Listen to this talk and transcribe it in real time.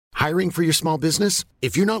Hiring for your small business?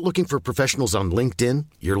 If you're not looking for professionals on LinkedIn,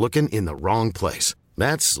 you're looking in the wrong place.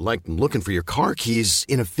 That's like looking for your car keys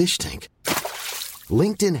in a fish tank.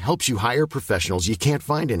 LinkedIn helps you hire professionals you can't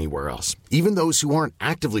find anywhere else, even those who aren't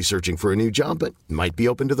actively searching for a new job but might be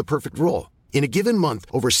open to the perfect role. In a given month,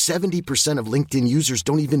 over 70% of LinkedIn users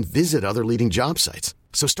don't even visit other leading job sites.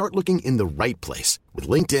 So start looking in the right place. With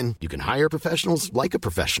LinkedIn, you can hire professionals like a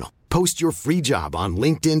professional. Post your free job on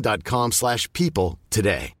linkedin.com/people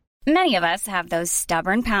today. Many of us have those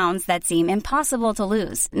stubborn pounds that seem impossible to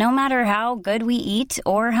lose, no matter how good we eat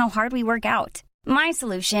or how hard we work out. My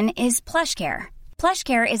solution is PlushCare.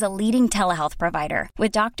 PlushCare is a leading telehealth provider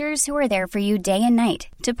with doctors who are there for you day and night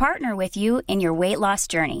to partner with you in your weight loss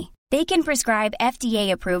journey. They can prescribe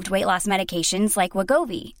FDA-approved weight loss medications like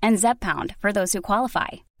Wegovy and Zepbound for those who qualify.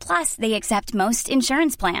 Plus, they accept most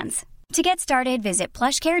insurance plans. To get started, visit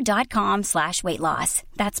plushcare.com/weightloss.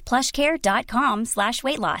 That's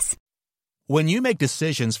plushcare.com/weightloss. When you make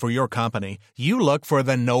decisions for your company, you look for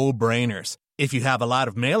the no-brainers. If you have a lot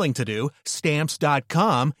of mailing to do,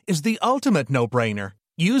 Stamps.com is the ultimate no-brainer.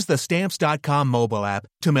 Use the Stamps.com mobile app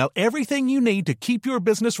to mail everything you need to keep your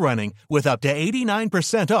business running with up to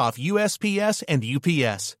 89% off USPS and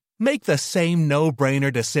UPS. Make the same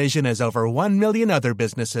no-brainer decision as over 1 million other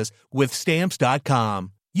businesses with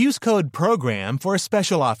Stamps.com. Use code PROGRAM for a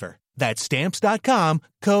special offer. That's Stamps.com,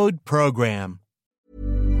 code PROGRAM.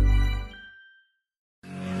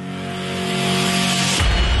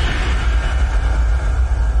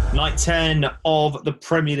 Night 10 of the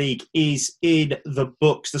Premier League is in the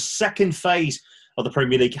books. The second phase of the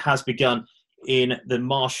Premier League has begun in the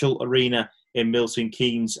Marshall Arena in Milton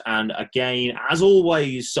Keynes. And again, as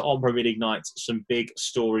always, on Premier League nights, some big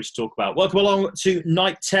stories to talk about. Welcome along to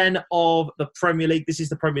Night 10 of the Premier League. This is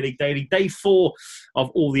the Premier League Daily, day 4 of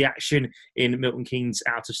all the action in Milton Keynes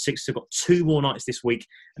out of 6. So we've got 2 more nights this week,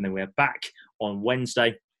 and then we're back on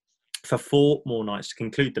Wednesday for 4 more nights to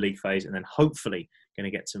conclude the league phase, and then hopefully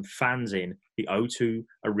going to get some fans in the O2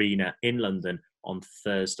 Arena in London on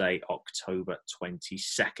Thursday, October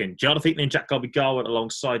 22nd. Jonathan and Jack Garwood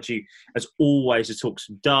alongside you, as always, to talk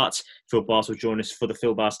some darts. Phil Bars will join us for the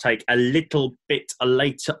Phil Bars Take a little bit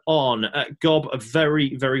later on. Gob, a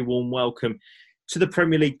very, very warm welcome to the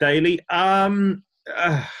Premier League Daily.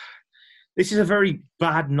 This is a very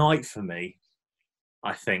bad night for me,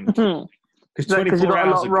 I think. Because you got a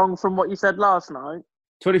lot wrong from what you said last night.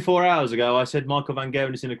 24 hours ago, I said Michael Van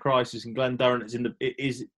Gerwen is in a crisis and Glenn Durrant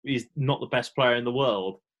is not the best player in the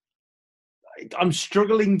world. I'm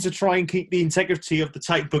struggling to try and keep the integrity of the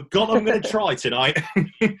take, but God, I'm going to try tonight.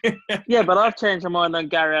 Yeah, but I've changed my mind on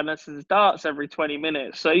Gary Anderson's darts every 20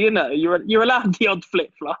 minutes. So, you're allowed the odd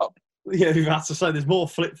flip-flop. Yeah, we've had to say there's more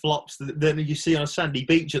flip-flops than you see on a sandy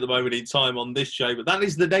beach at the moment in time on this show, but that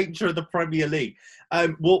is the nature of the Premier League.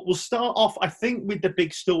 We'll start off, I think, with the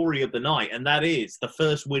big story of the night, and that is the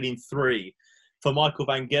first win in 3 for Michael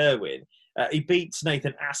Van Gerwen. He beats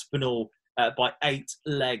Nathan Aspinall by 8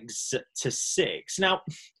 legs to 6. Now,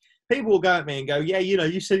 people will go at me and go, yeah,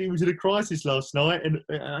 you said he was in a crisis last night, and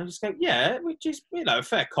I just go, yeah, which is, a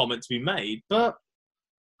fair comment to be made, but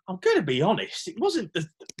I'm going to be honest, it wasn't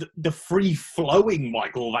the free-flowing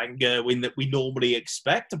Michael Van Gerwen that we normally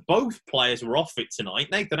expect. Both players were off it tonight.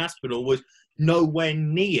 Nathan Aspinall was nowhere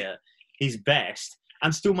near his best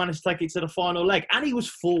and still managed to take it to the final leg. And he was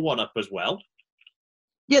 4-1 up as well.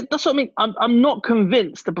 Yeah, that's what I mean. I'm not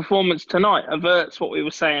convinced the performance tonight averts what we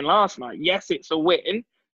were saying last night. Yes, it's a win.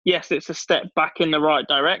 Yes, it's a step back in the right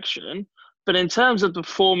direction. But in terms of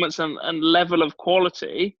performance and level of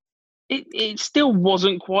quality, it still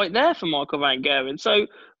wasn't quite there for Michael Van Gerwen. So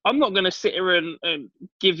I'm not going to sit here and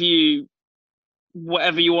give you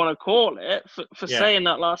whatever you want to call it for saying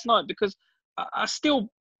that last night, because I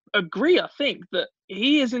still agree. I think that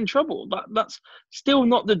he is in trouble. That's still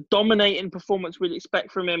not the dominating performance we'd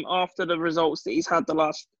expect from him after the results that he's had the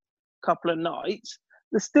last couple of nights.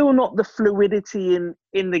 There's still not the fluidity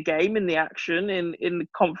in the game, in the action, in the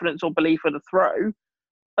confidence or belief of the throw.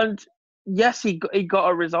 And yes, he got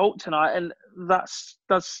a result tonight, and that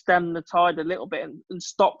does stem the tide a little bit and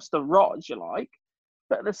stops the rot, as you like.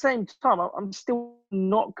 But at the same time, I'm still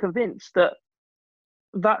not convinced that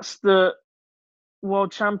that's the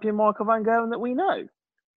world champion Michael Van Gerwen that we know.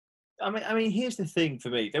 I mean, here's the thing for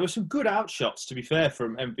me. There were some good outshots, to be fair,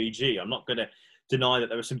 from MVG. I'm not going to deny that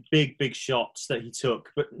there were some big, big shots that he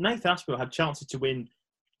took. But Nathan Aspinall had chances to win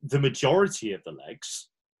the majority of the legs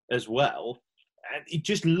as well. And it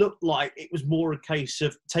just looked like it was more a case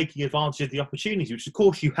of taking advantage of the opportunity, which of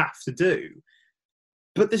course you have to do.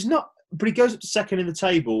 But he goes up to second in the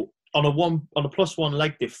table on a +1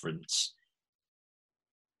 leg difference.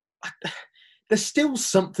 there's still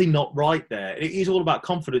something not right there. It is all about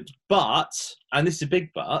confidence, but, and this is a big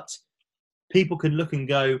but, people can look and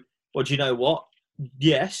go, well, do you know what?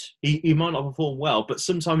 Yes, he might not perform well, but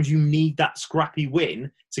sometimes you need that scrappy win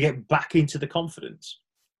to get back into the confidence.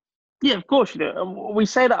 Yeah, of course you do. We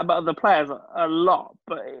say that about other players a lot,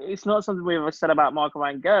 but it's not something we've ever said about Michael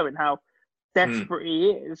van Gerwen, how desperate he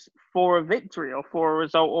is for a victory or for a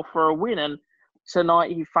result or for a win. And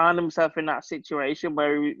tonight he found himself in that situation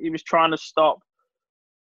where he was trying to stop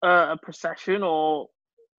a procession or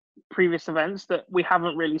previous events that we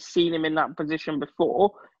haven't really seen him in that position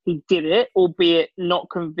before. He did it, albeit not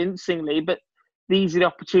convincingly, but these are the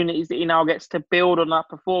opportunities that he now gets to build on that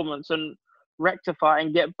performance and rectify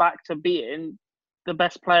and get back to being the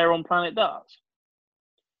best player on planet darts.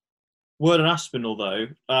 Word on Aspinall, though,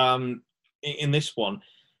 in this one,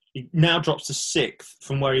 he now drops to 6th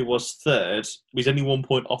from where he was 3rd. He's only 1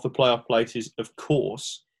 point off the playoff places, of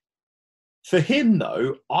course. For him,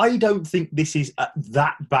 though, I don't think this is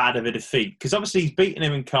that bad of a defeat, because obviously he's beaten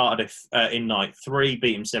him in Cardiff in night 3,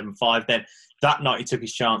 beat him 7-5. Then that night he took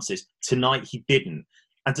his chances. Tonight he didn't.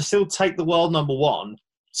 And to still take the world number 1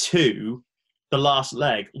 to the last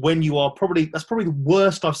leg when you are that's probably the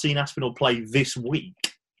worst I've seen Aspinall play this week.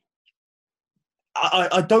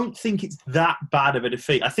 I don't think it's that bad of a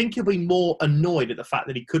defeat. I think he'll be more annoyed at the fact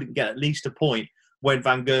that he couldn't get at least a point when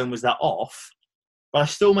Van Gerwen was that off. But I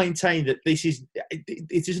still maintain that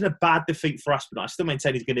it isn't a bad defeat for Aspinall. I still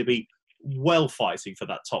maintain he's going to be well fighting for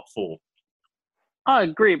that top 4. I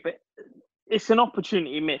agree, but it's an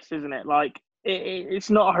opportunity miss, isn't it? Like, it's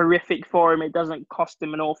not horrific for him. It doesn't cost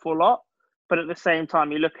him an awful lot. But at the same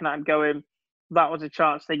time, you're looking at him going, that was a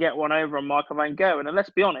chance to get one over on Michael van Gerwen. And let's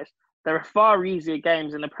be honest, there are far easier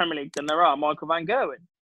games in the Premier League than there are Michael van Gerwen,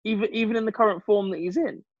 even in the current form that he's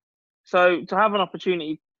in. So to have an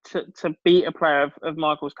opportunity to beat a player of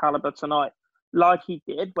Michael's calibre tonight, like he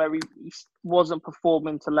did, where he wasn't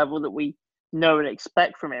performing to level that we know and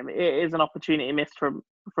expect from him, it is an opportunity missed from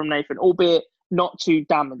Nathan, albeit not too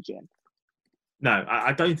damaging. No,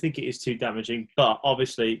 I don't think it is too damaging, but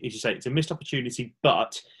obviously, as you say, it's a missed opportunity,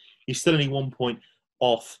 but he's still only 1 point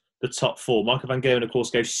off the top 4. Michael van Gerwen, of course,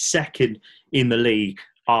 goes second in the league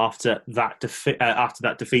after that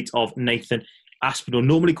defeat of Nathan Aspinall.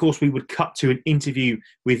 Normally, of course, we would cut to an interview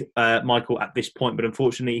with Michael at this point, but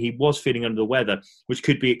unfortunately, he was feeling under the weather, which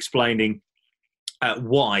could be explaining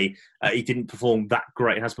why he didn't perform that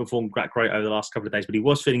great. He has performed that great over the last couple of days, but he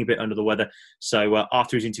was feeling a bit under the weather. So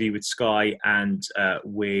after his interview with Sky and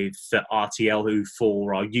with RTL, who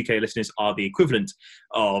for our UK listeners are the equivalent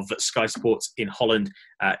of Sky Sports in Holland,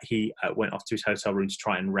 he went off to his hotel room to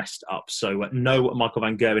try and rest up. So no Michael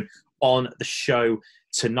van Gerwen on the show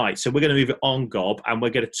tonight. So we're going to move it on, Gob, and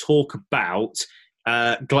we're going to talk about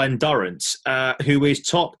Glen Durrant, who is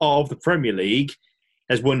top of the Premier League,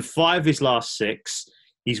 has won 5 of his last 6.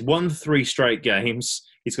 He's won 3 straight games.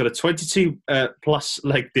 He's got a 22 plus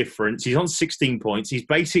leg difference. He's on 16 points. He's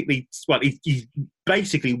basically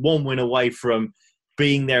one win away from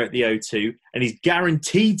being there at the O2, and he's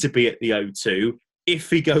guaranteed to be at the O2 if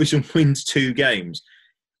he goes and wins 2 games.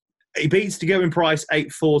 He beats De Goey Price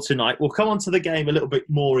 8-4 tonight. We'll come on to the game a little bit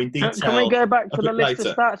more in detail. Can we go back to the list later.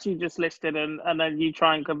 of stats you just listed and then you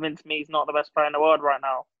try and convince me he's not the best player in the world right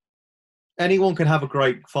now? Anyone can have a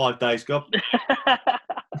great 5 days, Gob. Is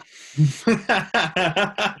that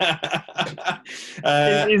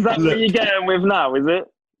what you're getting with now, is it?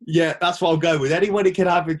 Yeah, that's what I'll go with. Anybody can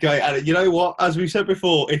have a go. And you know what? As we said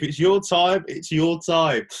before, if it's your time, it's your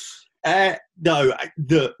time.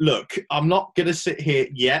 Look, I'm not going to sit here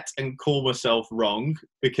yet and call myself wrong,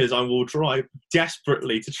 because I will try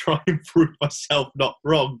desperately to try and prove myself not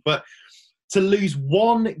wrong. But to lose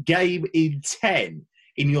 1 game in 10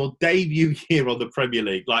 in your debut year on the Premier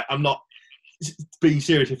League, like, I'm not being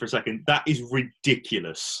serious here for a second. That is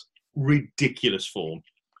ridiculous. Ridiculous form.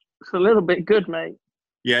 It's a little bit good, mate.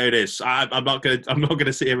 Yeah, it is. I'm not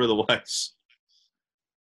gonna sit here otherwise.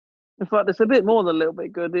 In fact, it's a bit more than a little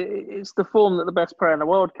bit good. It's the form that the best player in the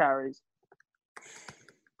world carries.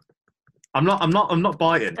 I'm not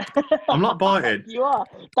biting. I'm not biting. You are.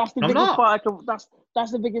 That's the biggest part.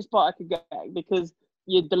 That's the biggest part I could get, because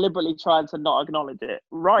you're deliberately trying to not acknowledge it.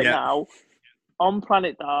 Right now, on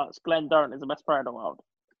Planet Darts, Glen Durrant is the best player in the world.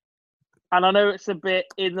 And I know it's a bit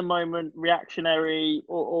in the moment, reactionary,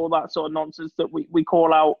 or all that sort of nonsense that we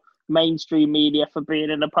call out mainstream media for being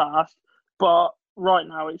in the past. But right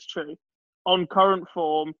now, it's true. On current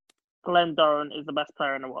form, Glen Durrant is the best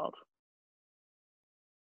player in the world.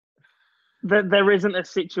 There isn't a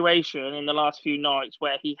situation in the last few nights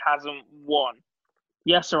where he hasn't won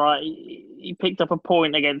Yes, all right. He picked up a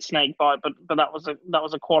point against Snakebite, but that was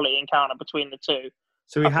a quality encounter between the two.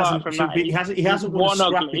 So Apart from that, he hasn't won a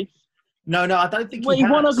scrappy. Ugly. No, I don't think Well, he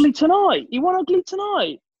won has. ugly tonight. He won ugly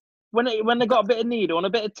tonight. When they got a bit of needle and a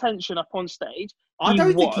bit of tension up on stage, I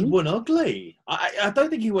don't think he won ugly. I don't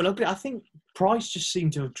think he won ugly. I think Price just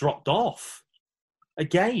seemed to have dropped off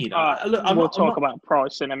again. We'll talk about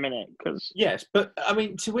Price in a minute because yes, but I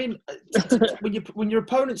mean to win when your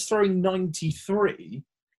opponent's throwing 93,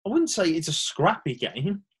 I wouldn't say it's a scrappy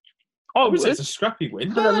game. I would say it's a scrappy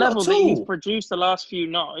win. For the level that he's produced the last few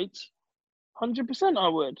nights, 100% I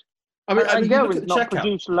would. I mean Gary's not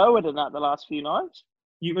produced lower than that the last few nights.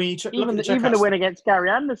 Even the win against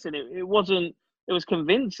Gary Anderson, it wasn't. It was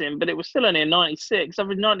convincing, but it was still only a 96. I've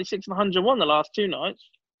been 96 and 101 the last two nights.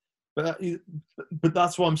 But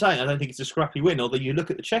that's what I'm saying. I don't think it's a scrappy win. Although you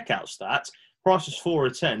look at the checkout stats, Price was 4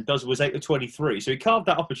 of 10, Does was 8 of 23. So he carved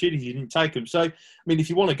that opportunity. He didn't take them. So I mean, if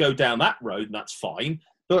you want to go down that road, that's fine.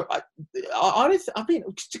 But I mean,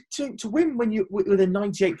 to win when you with a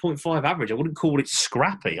 98.5 average, I wouldn't call it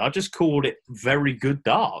scrappy. I just called it very good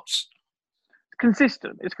darts.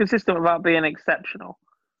 Consistent. It's consistent without being exceptional.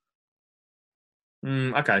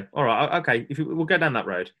 Okay. All right. Okay. We'll go down that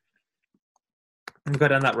road.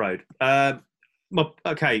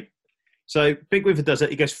 Okay. So Big Win does it.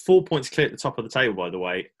 He goes 4 points clear at the top of the table, by the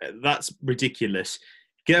way. That's ridiculous.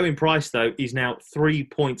 Gerwyn Price, though, is now 3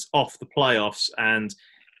 points off the playoffs, and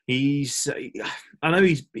he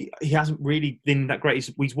hasn't really been that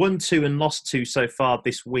great. He's won 2 and lost 2 so far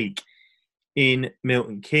this week in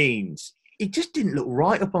Milton Keynes. He just didn't look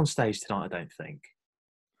right up on stage tonight, I don't think.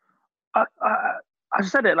 I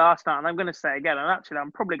said it last night, and I'm going to say it again, and actually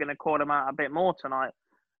I'm probably going to call him out a bit more tonight.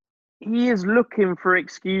 He is looking for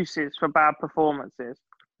excuses for bad performances.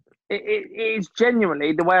 It is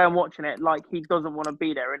genuinely, the way I'm watching it, like he doesn't want to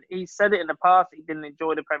be there. And he said it in the past, he didn't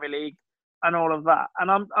enjoy the Premier League and all of that. And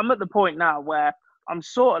I'm at the point now where I'm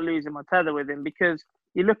sort of losing my tether with him, because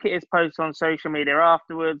you look at his posts on social media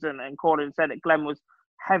afterwards, and Colin said that Glenn was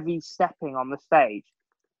heavy stepping on the stage.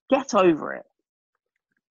 Get over it.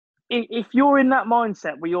 If you're in that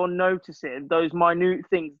mindset where you're noticing those minute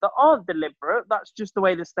things that aren't deliberate, that's just the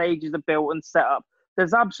way the stages are built and set up.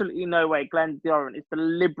 There's absolutely no way Glenn Durrant is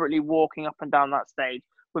deliberately walking up and down that stage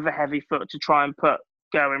with a heavy foot to try and put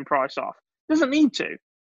Gerwyn Price off. Doesn't need to.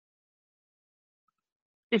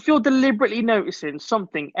 If you're deliberately noticing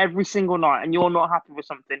something every single night and you're not happy with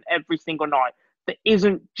something every single night that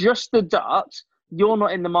isn't just the darts, you're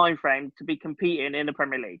not in the mind frame to be competing in the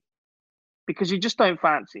Premier League, because you just don't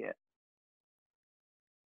fancy it.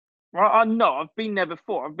 Right? I know, I've been there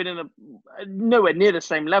before. I've been in nowhere near the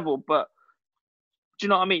same level, but do you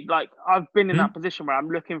know what I mean? Like, I've been in that position where I'm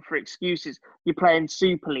looking for excuses. You're playing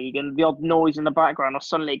Super League and the odd noise in the background, or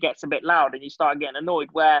suddenly it gets a bit loud and you start getting annoyed,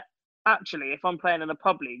 where actually, if I'm playing in a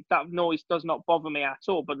pub league, that noise does not bother me at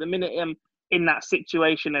all. But the minute I'm in that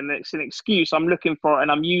situation and it's an excuse, I'm looking for it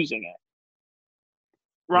and I'm using it.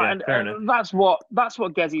 Right, yeah, and that's what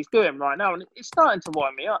Gezzy's doing right now, and it's starting to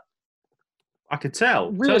wind me up. I could tell.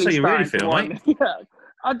 Really, tells how you really feel, mate. Yeah,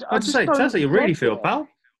 tells how you really feel, pal.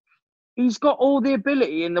 He's got all the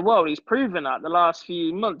ability in the world. He's proven that the last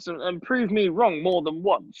few months, and proved me wrong more than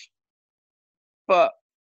once. But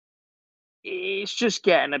it's just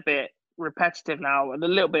getting a bit repetitive now and a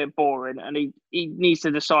little bit boring, and he needs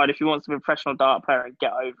to decide if he wants to be a professional dart player and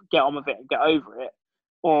get on with it and get over it,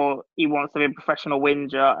 or he wants to be a professional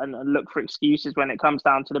whinger and look for excuses when it comes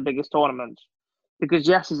down to the biggest tournaments. Because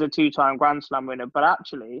yes, he's a 2-time Grand Slam winner, but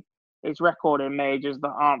actually his record in majors that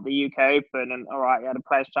aren't the UK Open, and all right, he had a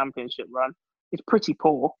Players' Championship run, it's pretty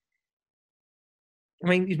poor. I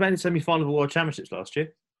mean, he's made the semi-final of the World Championships last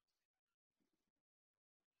year.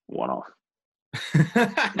 One-off.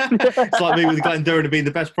 It's like me with Glenn Durrant being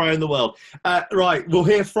the best player in the world. Right, we'll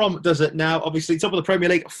hear from Does It now. Obviously, top of the Premier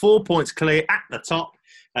League, 4 points clear at the top.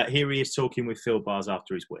 Here he is talking with Phil Bars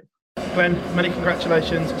after his win. Glenn, many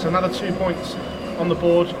congratulations. It's another 2 points on the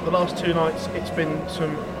board. The last 2 nights, it's been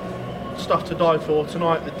some stuff to die for.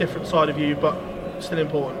 Tonight, a different side of you, but still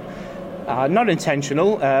important. Not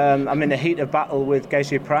intentional. I'm in a heat of battle with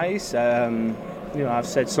Gezzy Price. I've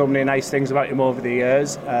said so many nice things about him over the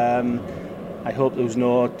years. I hope there was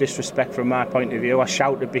no disrespect from my point of view. I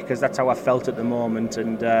shouted because that's how I felt at the moment,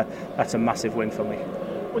 and that's a massive win for me.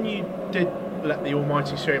 When you did let the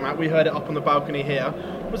almighty stream out, we heard it up on the balcony here.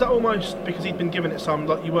 Was that almost because he'd been given it some,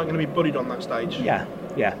 like you weren't going to be bullied on that stage? Yeah.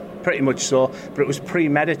 pretty much so, but it was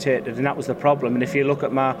premeditated, and that was the problem. And if you look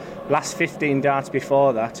at my last 15 darts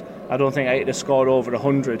before that, I don't think I hit a score over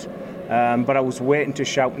 100. But I was waiting to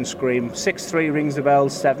shout and scream. 6-3 rings a bell,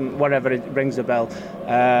 7, whatever it rings a bell.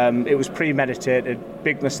 It was premeditated,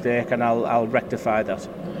 big mistake, and I'll rectify that.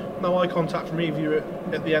 No eye contact from either of you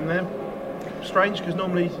at the end there. Strange, because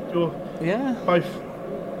normally you're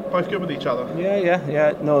both good with each other.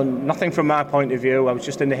 Yeah. No, nothing from my point of view. I was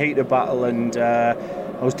just in the heat of battle, and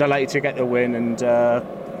I was delighted to get the win. And there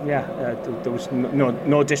was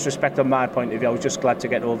no disrespect on my point of view. I was just glad to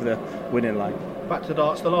get over the winning line. Back to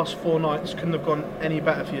darts, the last 4 nights couldn't have gone any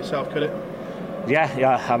better for yourself, could it?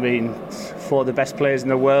 Yeah. I mean, 4 of the best players in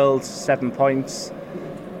the world, 7 points.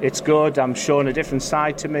 It's good. I'm showing a different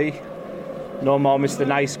side to me. No more Mr.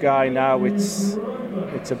 Nice Guy now. It's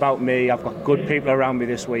about me. I've got good people around me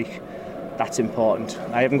this week. That's important.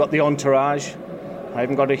 I haven't got the entourage. I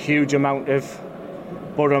haven't got a huge amount of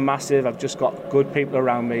Borough Massive. I've just got good people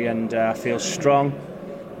around me, and I feel strong.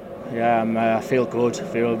 Yeah, I feel good. I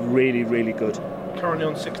feel really, really good. Currently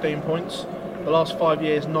on 16 points. The last 5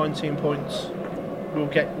 years, 19 points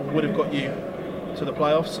would have got you to the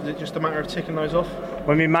playoffs. Is it just a matter of ticking those off?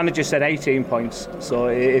 Well, my manager said 18 points. So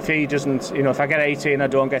if he doesn't, if I get 18, I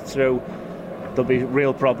don't get through, there'll be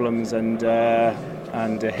real problems, and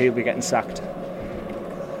he'll be getting sacked.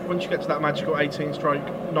 Once you get to that magical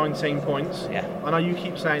 18/19 points, I know you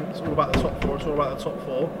keep saying it's all about the top 4. It's all about the top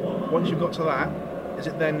 4. Once you've got to that, is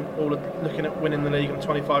it then all looking at winning the league and a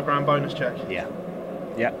 25 grand bonus check?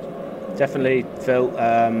 Yeah, definitely, Phil.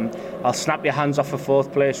 I'll snap your hands off for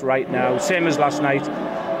 4th place right now, same as last night.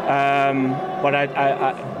 But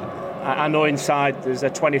I know inside there's a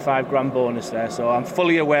 25 grand bonus there, so I'm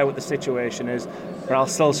fully aware what the situation is. But I'll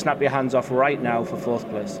still snap your hands off right now for 4th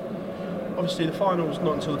place. Obviously, the final's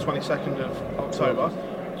not until the 22nd of October.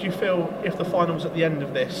 Do you feel if the final's at the end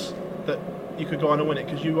of this that you could go on and win it,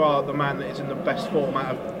 because you are the man that is in the best form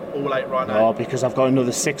out of all 8 right now? No, because I've got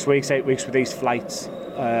another 6 weeks, 8 weeks with these flights.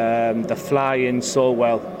 They're flying so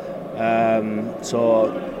well, so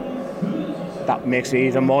that makes it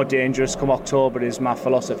even more dangerous come October, is my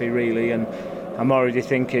philosophy really. And I'm already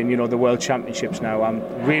thinking, the World Championships now. I'm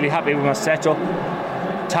really happy with my setup.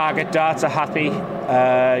 Target darts are happy.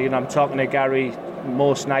 I'm talking to Gary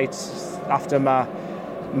most nights after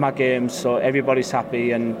my games, so everybody's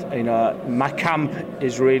happy, and my camp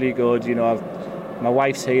is really good. My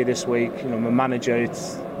wife's here this week. My manager.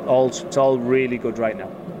 It's all really good right now.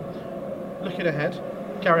 Looking ahead,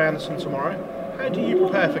 Gary Anderson tomorrow. How do you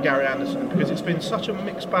prepare for Gary Anderson? Because it's been such a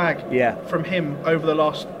mixed bag from him over the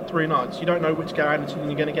last 3 nights. You don't know which Gary Anderson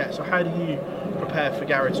you're going to get. So how do you prepare for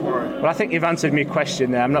Gary tomorrow? Well, I think you've answered my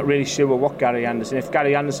question there. I'm not really sure what Gary Anderson. If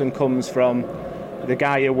Gary Anderson comes from the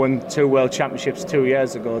guy who won 2 World Championships 2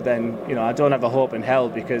 years ago, then I don't have a hope in hell,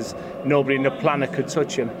 because nobody in the planet could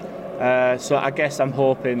touch him. So I guess I'm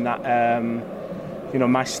hoping that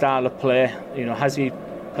my style of play, has he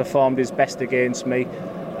performed his best against me?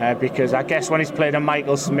 Because I guess when he's played a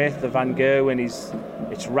Michael Smith, a Van Gerwen,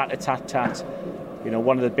 it's rat-a-tat-tat.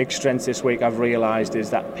 One of the big strengths this week I've realised is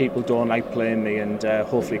that people don't like playing me, and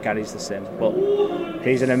hopefully Gary's the same. But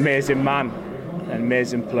he's an amazing man, an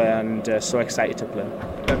amazing player, and so excited to play.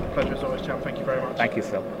 Pleasure as always, champ. Thank you very much. Thank you,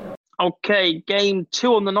 Phil. Okay, game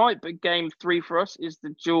 2 on the night, but game 3 for us is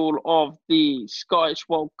the duel of the Scottish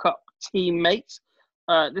World Cup teammates.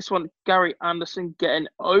 This one, Gary Anderson getting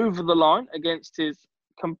over the line against his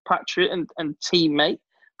compatriot and teammate,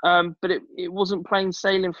 but it wasn't plain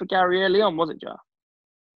sailing for Gary early on, was it, Jar?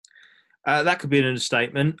 That could be an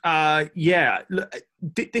understatement. Look,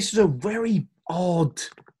 this is a very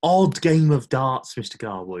odd game of darts, Mr.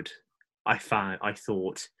 Garwood. I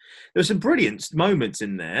thought there were some brilliant moments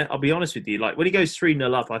in there. I'll be honest with you. Like when he goes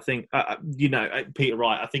 3-0 up, I think Peter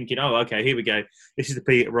Wright. I think okay, here we go. This is the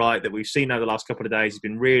Peter Wright that we've seen over the last couple of days. He's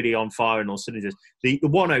been really on fire and all cylinders. The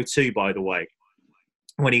 102, by the way,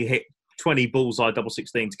 when he hit 20 bullseye double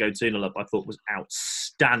 16 to go 2-0 up, I thought was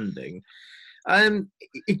outstanding. And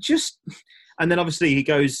then obviously he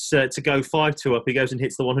goes to go 5-2 up. He goes and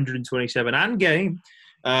hits the 127 and game.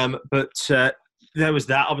 But there was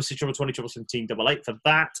that. Obviously, treble 20, treble 17, double 8 for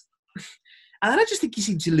that. And then I just think he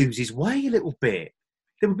seemed to lose his way a little bit.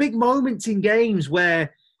 There were big moments in games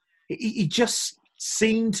where he just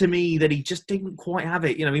seemed to me that he just didn't quite have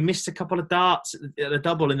it. He missed a couple of darts at a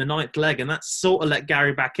double in the 9th leg, and that sort of let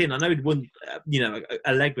Gary back in. I know he'd won,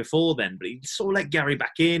 a leg before then, but he sort of let Gary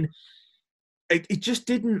back in. It just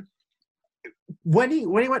didn't. When he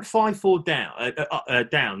went 5-4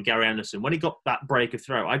 down, Gary Anderson, when he got that break of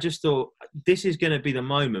throw, I just thought this is going to be the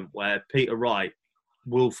moment where Peter Wright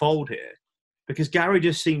will fold here, because Gary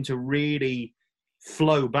just seemed to really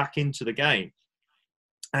flow back into the game.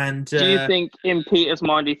 And do you think in Peter's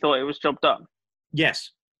mind he thought it was job done?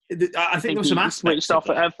 Yes. I think there was some aspects switched off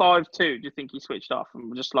at 5-2. Do you think he switched off and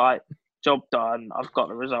was just like, job done, I've got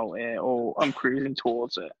the result here, or I'm cruising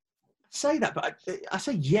towards it? Say that, but I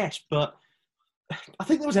say yes, but I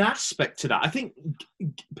think there was an aspect to that. I think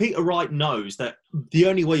Peter Wright knows that the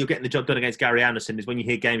only way you're getting the job done against Gary Anderson is when you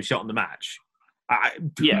hear game shot on the match.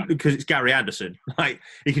 Because it's Gary Anderson. Like,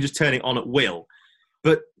 he can just turn it on at will.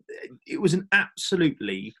 But it was an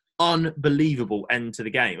absolutely unbelievable end to the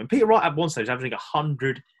game. And Peter Wright at one stage averaging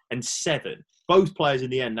 107. Both players in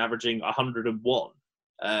the end averaging 101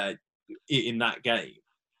 in that game.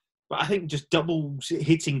 But I think just double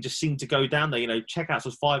hitting just seemed to go down there. You know, checkouts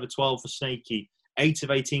was 5 of 12 for Snakey, 8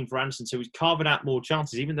 of 18 for Anderson. So he was carving out more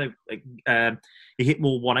chances, even though he hit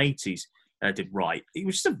more 180s. Did Wright. It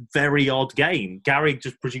was just a very odd game. Gary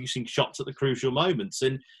just producing shots at the crucial moments.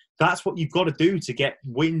 And that's what you've got to do to get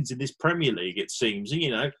wins in this Premier League, it seems. You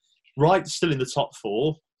know, Wright's still in the top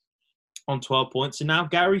 4 on 12 points. And now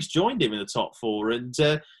Gary's joined him in the top 4. And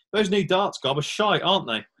those new darts, Gob, are shite, aren't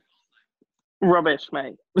they? Rubbish,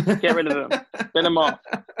 mate. Get rid of them. Bin them off.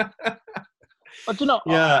 I do not.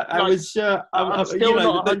 Yeah, I'm still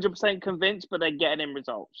not 100% convinced, but they're getting in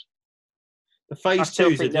results. The phase 2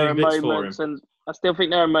 is doing bits for him. And I still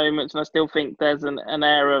think there are moments, and I still think there's an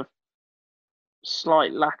air of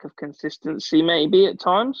slight lack of consistency, maybe at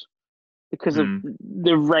times, because of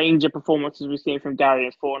the range of performances we've seen from Gary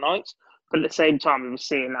in 4 nights. But at the same time, we were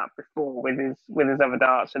seeing that before with his other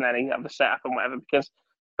darts and any other setup and whatever, because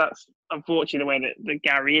that's unfortunately the way that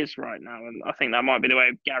Gary is right now, and I think that might be the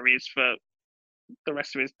way Gary is for the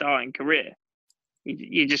rest of his darting career.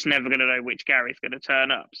 You're just never going to know which Gary's going to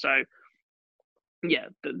turn up. So, yeah,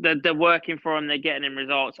 they're working for him. They're getting him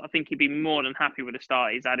results. I think he'd be more than happy with the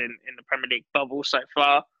start he's had in the Premier League bubble so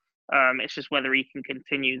far. It's just whether he can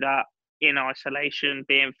continue that in isolation,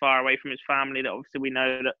 being far away from his family, that obviously we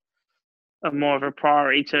know that are more of a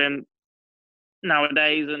priority to him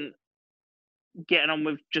nowadays, and getting on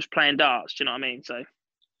with just playing darts. Do you know what I mean? So.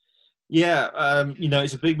 Yeah, you know,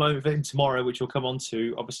 it's a big moment for him tomorrow, which we'll come on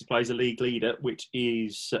to. Obviously plays a league leader, which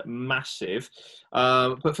is massive.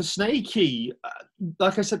 But for Snakey,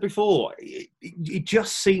 like I said before, it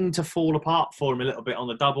just seemed to fall apart for him a little bit on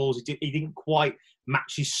the doubles. He didn't quite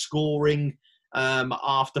match his scoring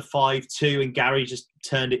after 5-2, and Gary just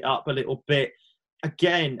turned it up a little bit.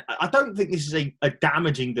 Again, I don't think this is a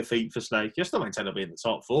damaging defeat for Snakey. I still maintain he'll be in the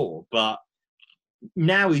top 4, but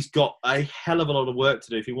now he's got a hell of a lot of work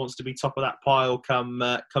to do if he wants to be top of that pile come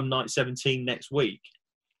night 17 next week.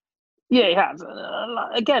 Yeah, he has.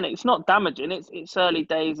 Again, it's not damaging. It's early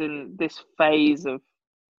days in this phase of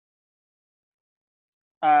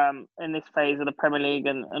the Premier League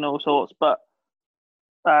and all sorts. But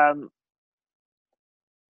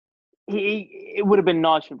it would have been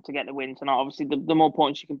nice for him to get the win tonight. Obviously, the more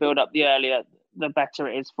points you can build up, the earlier, the better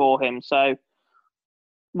it is for him. So,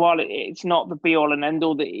 while it's not the be-all and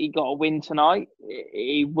end-all that he got a win tonight,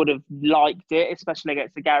 he would have liked it, especially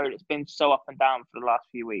against the Gary that's been so up and down for the last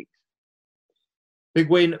few weeks. Big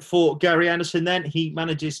win for Gary Anderson then. He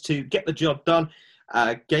manages to get the job done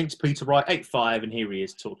against Peter Wright, 8-5, and here he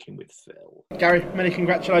is talking with Phil. Gary, many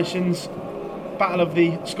congratulations. Battle of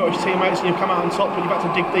the Scottish teammates, and you've come out on top, but you've had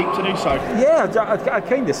to dig deep to do so. Yeah, I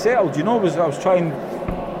kind of settled. You know, I was trying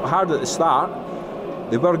hard at the start.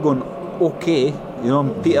 They were going okay. You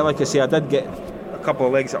know, Peter, like I say, I did get a couple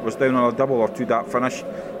of legs that was down on a double or 2 dart finish,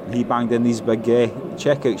 and he banged in these big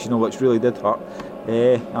checkouts, you know, which really did hurt.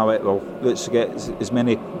 I went, well, let's get as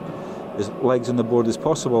many legs on the board as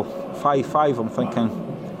possible. 5-5, I'm thinking,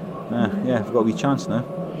 yeah, I've got a wee chance now.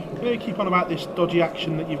 You know, you keep on about this dodgy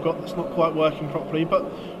action that you've got that's not quite working properly, but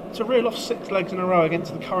to reel off 6 legs in a row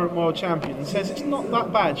against the current world champion says it's not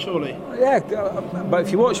that bad, surely. Yeah, but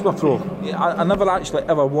if you watch my throw, I never actually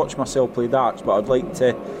ever watched myself play darts, but I'd like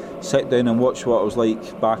to sit down and watch what I was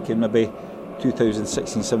like back in maybe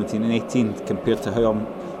 2016, 17 and 18 compared to how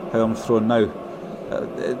I'm throwing now.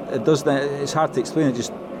 It's hard to explain, it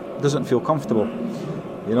just doesn't feel comfortable.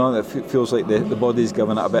 You know, it feels like the body's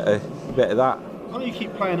giving it a bit of that. I know you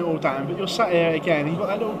keep playing it all down, but you're sat here again, you've got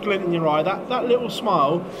that little glint in your eye, that little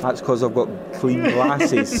smile. That's because I've got clean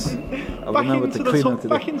glasses. Back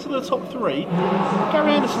into the top 3,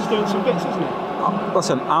 Gary Anderson's doing some bits, isn't he?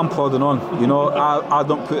 Listen, I'm plodding on. You know, I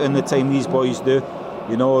don't put in the time these boys do.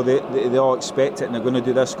 You know, they all expect it and they're going to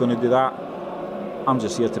do this, going to do that. I'm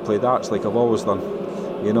just here to play darts like I've always done.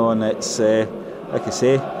 You know, and it's, like I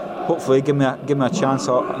say, hopefully give me a chance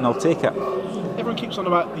and I'll take it. Everyone keeps on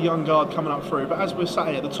about the young guard coming up through, but as we're sat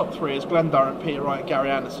here, the top 3 is Glenn Durrant, Peter Wright, Gary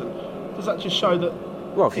Anderson. Does that just show that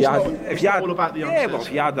Well, if you add all about the youngsters. Well,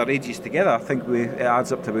 if you add our ages together, I think it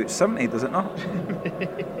adds up to about 70, does it not?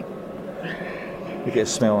 Look at a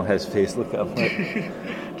smile on his face. Look at him.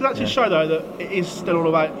 Does that just show though that it is still all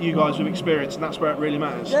about you guys with experience, and that's where it really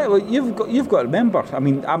matters? Yeah, well, you've got to remember. I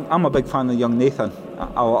mean, I'm a big fan of young Nathan.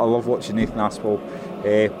 I love watching Nathan Aspel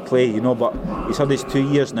play, you know. But he's had his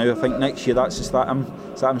 2 years now. I think next year that's just that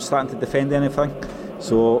I'm starting to defend anything.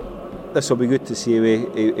 So this will be good to see how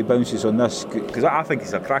he bounces on this, because I think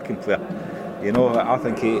he's a cracking player. You know, I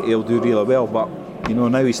think he'll do really well. But you know,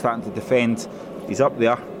 now he's starting to defend. He's up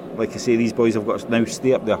there. Like I say, these boys have got to now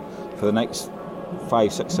stay up there for the next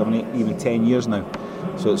 5, 6, 7, 8, even 10 years now.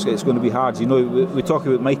 So it's going to be hard. You know, we talk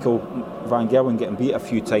about Michael van Gerwen getting beat a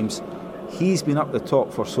few times. He's been up the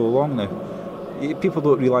top for so long now. People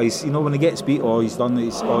don't realise, you know, when he gets beat, he's done,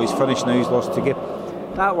 he's finished now, he's lost 2 games.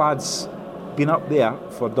 That lad's been up there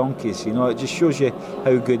for donkeys. You know, it just shows you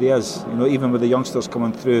how good he is. You know, even with the youngsters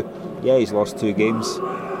coming through, yeah, he's lost 2 games.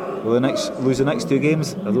 Will lose the next 2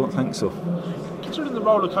 games? I don't think so. Considering the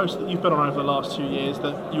roller coaster that you've been on over the last 2 years,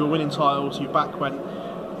 that you were winning titles, you back went,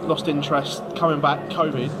 lost interest, coming back,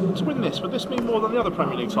 COVID, to win this, would this mean more than the other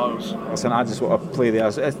Premier League titles? Listen, I just want to play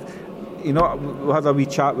there. You know, we had a wee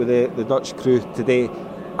chat with the Dutch crew today.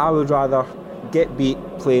 I would rather get beat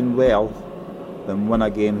playing well than win a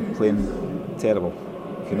game playing terrible,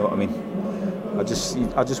 if you know what I mean. I just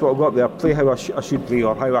want to go up there, play how I should play,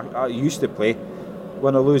 or how I used to play.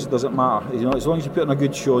 Win or lose, it doesn't matter. You know, as long as you put on a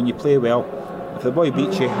good show and you play well. If the boy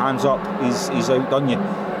beats you, hands up, he's outdone you.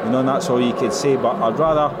 You know, and that's all you can say. But I'd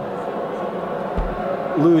rather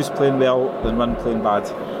lose playing well than win playing bad.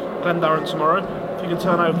 Glendarren tomorrow. If you can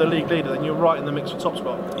turn over the league leader, then you're right in the mix for top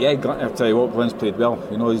spot. Yeah, I'll tell you what, Glenn's played well.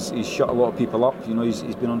 You know, he's shut a lot of people up. You know, he's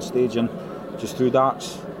been on stage and just threw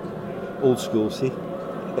darts. Old school, see.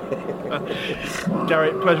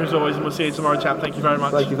 Gary, pleasure as always, and we'll see you tomorrow, chap. Thank you very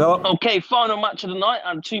much. Thank you, Philip. Okay, final match of the night,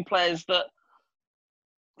 and 2 players that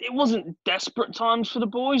it wasn't desperate times for the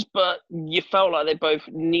boys, but you felt like they both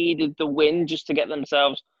needed the win just to get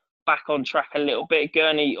themselves back on track a little bit.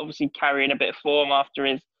 Gurney obviously carrying a bit of form after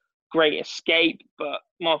his great escape, but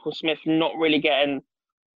Michael Smith not really getting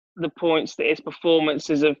the points that his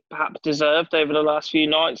performances have perhaps deserved over the last few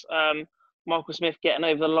nights. Michael Smith getting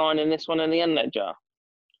over the line in this one in the end there, Jar.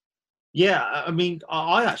 Yeah, I mean,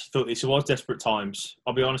 I actually thought this was desperate times.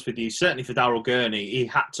 I'll be honest with you. Certainly for Daryl Gurney, he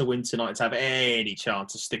had to win tonight to have any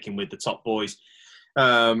chance of sticking with the top boys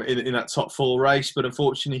in that top 4 race. But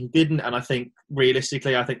unfortunately, he didn't. And I think,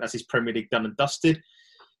 realistically, that's his Premier League done and dusted.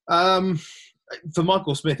 For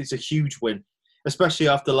Michael Smith, it's a huge win, especially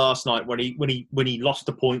after last night when he lost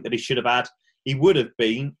the point that he should have had. He would have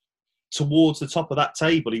been towards the top of that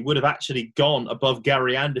table. He would have actually gone above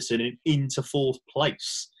Gary Anderson into 4th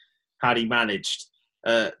place had he managed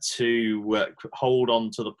to hold on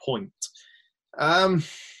to the point.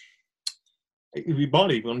 He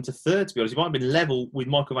might have gone into 3rd, to be honest. He might have been level with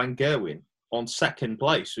Michael van Gerwen on 2nd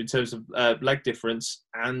place in terms of leg difference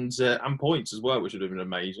and points as well, which would have been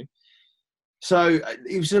amazing. So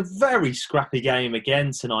it was a very scrappy game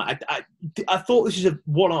again tonight. I thought this was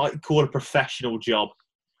what I call a professional job.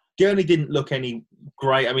 Gurney didn't look any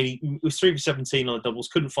great. I mean, he was 3 for 17 on the doubles,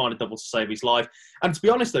 couldn't find a double to save his life. And to be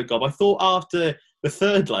honest, though, Gob, I thought after the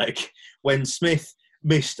 3rd leg, when Smith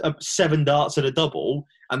missed 7 darts at a double,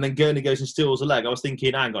 and then Gurney goes and steals a leg, I was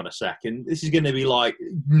thinking, hang on a second, this is going to be like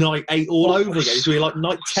night 8 all over again. It's going to be like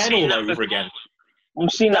night 10 all over again.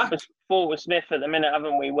 We've seen that before with Smith at the minute,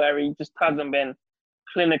 haven't we, where he just hasn't been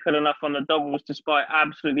clinical enough on the doubles despite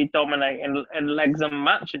absolutely dominating in legs and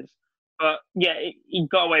matches. But yeah, he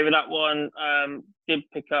got away with that one, did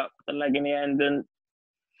pick up the leg in the end. And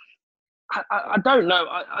I don't know.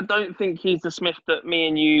 I don't think he's the Smith that me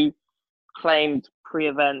and you claimed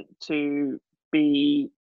pre-event to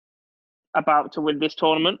be about to win this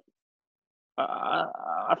tournament.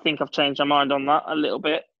 I think I've changed my mind on that a little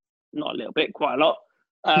bit. Not a little bit, quite a lot.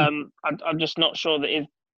 I'm just not sure that his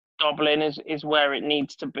doubling is where it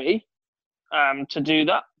needs to be to do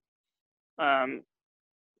that.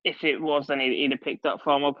 If it was, then he'd have picked up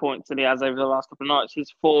far more points than he has over the last couple of nights.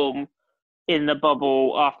 His form in the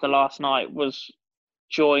bubble after last night was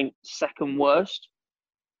joint 2nd worst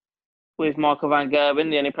with Michael van Gerwen.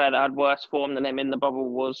 The only player that had worse form than him in the bubble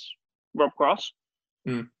was Rob Cross.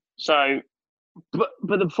 So, but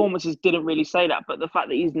the performances didn't really say that. But the fact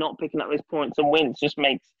that he's not picking up his points and wins just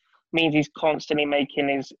means he's constantly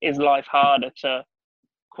making his life harder to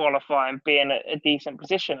qualify and be in a decent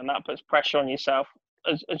position, and that puts pressure on yourself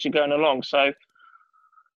as you're going along. So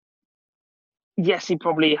yes, he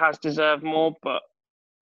probably has deserved more, but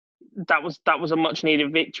that was a much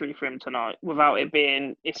needed victory for him tonight without it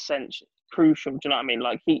being crucial. Do you know what I mean?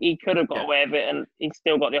 Like he could have got away with it, and he's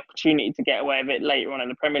still got the opportunity to get away with it later on in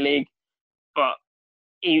the Premier League. But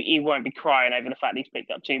he won't be crying over the fact he's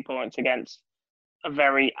picked up 2 points against a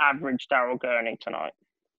very average Daryl Gurney tonight.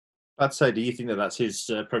 I'd say, do you think that that's his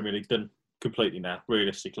Premier League done completely now,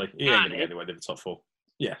 realistically? He ain't going to get anywhere near the top four.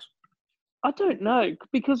 Yes. I don't know,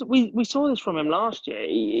 because we saw this from him last year.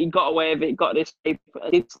 He got away with it, got this, did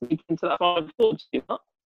sneak into that 5-4.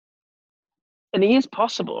 And he is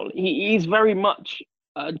possible. He's very much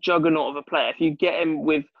a juggernaut of a player. If you get him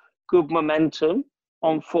with good momentum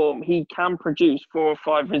on form, he can produce 4 or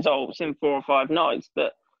 5 results in 4 or 5 nights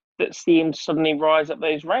that see him suddenly rise up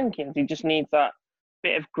those rankings. He just needs that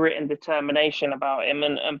bit of grit and determination about him,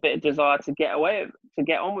 and a bit of desire to get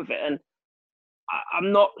on with it. And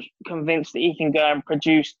I'm not convinced that he can go and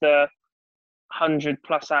produce the 100+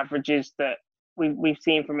 averages that we've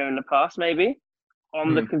seen from him in the past, maybe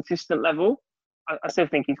on the consistent level. I still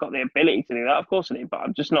think he's got the ability to do that, of course he did, but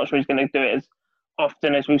I'm just not sure he's going to do it as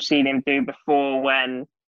often as we've seen him do before when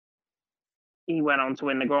he went on to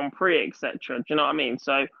win the Grand Prix, etc. Do you know what I mean?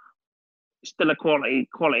 So still a quality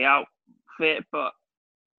outfit, but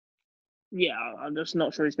yeah, I'm just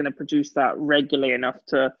not sure he's going to produce that regularly enough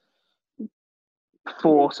to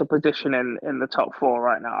force a position in the top 4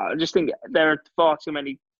 right now. I just think there are far too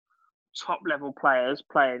many top-level players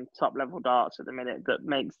playing top-level darts at the minute that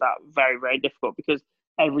makes that very, very difficult, because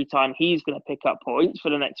every time he's going to pick up points for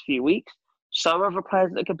the next few weeks, so are other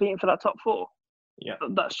players that are competing for that top 4. Yeah,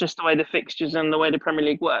 that's just the way the fixtures and the way the Premier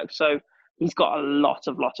League works. So he's got a lot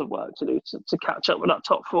of work to do to catch up with that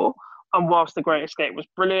top 4. And whilst the Great Escape was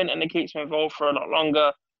brilliant and it keeps him involved for a lot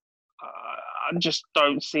longer, I just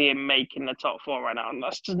don't see him making the top 4 right now. And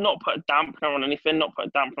that's just not put a dampener on anything, not put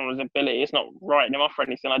a dampener on his ability. It's not writing him off or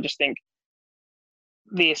anything. I just think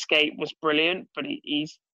the Escape was brilliant, but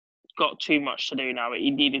he's got too much to do now.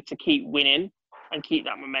 He needed to keep winning and keep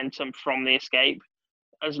that momentum from the Escape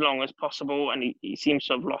as long as possible, and he seems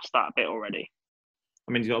to have lost that a bit already.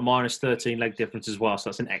 I mean, he's got a minus 13 leg difference as well, so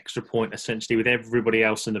that's an extra point, essentially, with everybody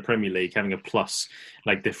else in the Premier League having a plus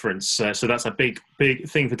leg difference. So that's a big, big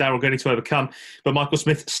thing for Daryl Gurney to overcome. But Michael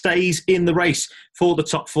Smith stays in the race for the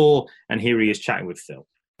top 4, and here he is chatting with Phil.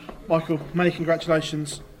 Michael, many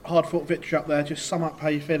congratulations. Hard-fought victory up there. Just sum up how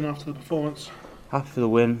you're feeling after the performance. Happy for the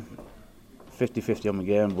win. 50-50 on my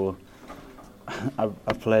game, but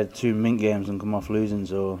I've played 2 mint games and come off losing,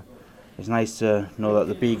 so it's nice to know that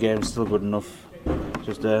the B game's still good enough.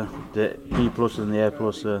 Just the B plus and the A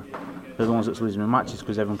plus are the ones that's losing me matches,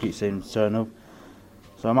 because everyone keeps saying turn up.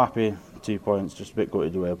 So I'm happy, 2 points, just a bit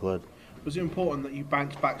gutted the way I played. Was it important that you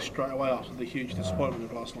bounced back straight away after the huge disappointment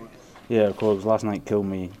of last night? Yeah, of course. Last night killed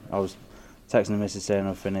me. I was texting the missus saying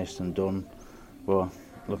I've finished and done. But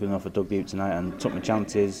lucky enough, I dug deep tonight and took my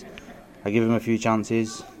chances. I gave him a few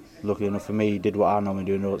chances. Lucky enough for me, he did what I normally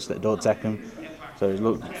do, don't take him.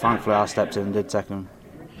 So thankfully I stepped in and did take him.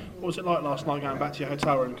 What was it like last night going back to your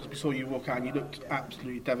hotel room? Because we saw you walk out and you looked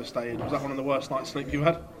absolutely devastated. Was that one of the worst nights sleep you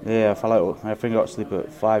had? Yeah, I think I got to sleep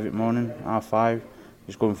at 5 in the morning, 5:30,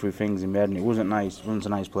 just going through things in bed, and it wasn't nice. It wasn't a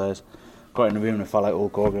nice place. Got in the room and I felt like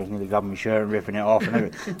Hulk Hogan. I was nearly grabbing my shirt and ripping it off and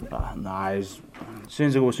everything. As soon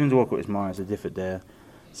as I woke up this morning, it's a different day.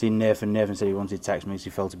 Seen Nathan said he wanted to text me, so he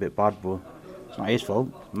felt a bit bad, but it's not his fault.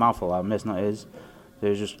 It's my fault I missed, not his. So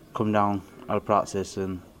he just come down, had a practice,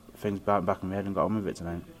 and things back in my head and got on with it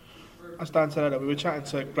tonight. As Dan said earlier, we were chatting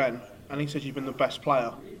to Glenn, and he said you've been the best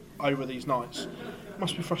player over these nights. It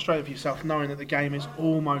must be frustrating for yourself knowing that the game is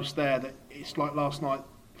almost there, that it's like last night,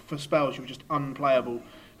 for spells you were just unplayable,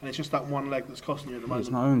 and it's just that one leg that's costing you at the moment.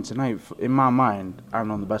 It's not only tonight. In my mind, I'm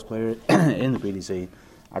not the best player in the PDC.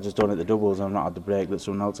 I just don't hit the doubles and I've not had the break that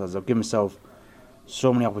someone else has. I've given myself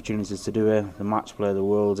so many opportunities to do it, the match play, the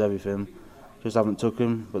worlds, everything. Just haven't took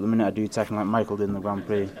them, but the minute I do take them, like Michael did in the Grand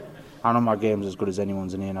Prix, I know my game's as good as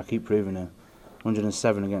anyone's in here, and I keep proving it.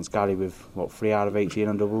 107 against Gary with, 3 out of 18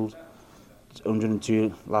 on doubles.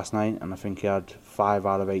 102 last night, and I think he had 5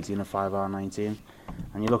 out of 18 and 5 out of 19.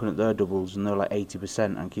 And you're looking at their doubles, and they're like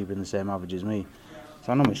 80% and keeping the same average as me.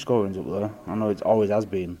 So I know my scoring's up there. I know it always has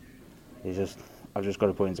been. I've just got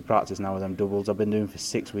to put into practice now with them doubles. I've been doing for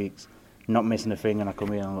 6 weeks, not missing a thing, and I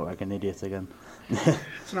come here and I look like an idiot again.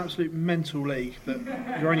 It's an absolute mental league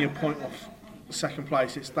that you're only a point off second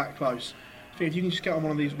place. It's that close. I think if you can just get on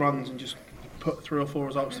one of these runs and just put 3 or 4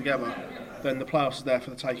 results together, then the playoffs is there for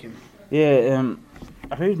the taking. Yeah,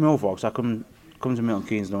 I think it's my own fault, 'cause I come to Milton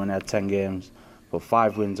Keynes knowing I had 10 games, but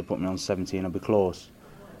 5 wins to put me on 17, I'd be close.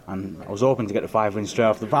 And I was hoping to get the 5 wins straight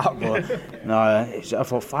off the bat, but no, I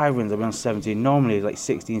thought 5 wins, I'd be on 17. Normally, like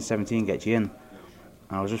 16, 17 gets you in.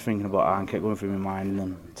 And I was just thinking about it and kept going through my mind, and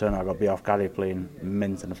then turned out I got beat off Gary playing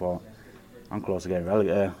mint, and I thought, I'm close to getting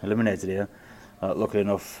eliminated here. Luckily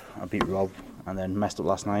enough, I beat Rob and then messed up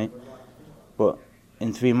last night. But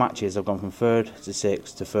in 3 matches, I've gone from 3rd to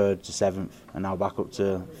 6th to 3rd to 7th, and now back up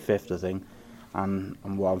to 5th, I think. And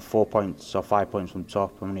I'm 4 points or 5 points from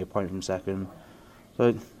top. I'm only a point from 2nd.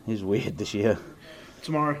 So it's weird this year.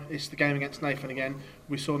 Tomorrow it's the game against Nathan again.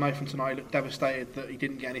 We saw Nathan tonight look devastated that he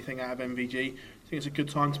didn't get anything out of MVG. I think it's a good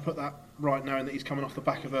time to put that right, knowing that he's coming off the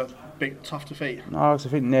back of a big, tough defeat. No, I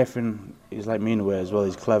think Nathan is like me in a way as well.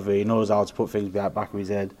 He's clever. He knows how to put things back of his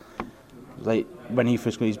head. Like when he's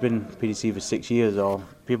been PDC for 6 years, or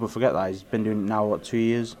people forget that he's been doing it now 2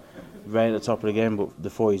 years, right at the top of the game. But the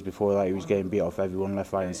 4 years before that, he was getting beat off everyone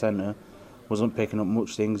left, right, and centre. Wasn't picking up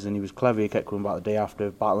much things, and he was clever. He kept coming back the day after,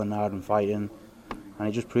 battling hard and fighting. And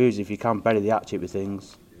it just proves if you can't bury the hatchet with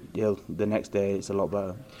things, the next day it's a lot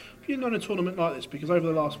better. Have you known a tournament like this? Because over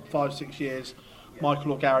the last 5-6 years,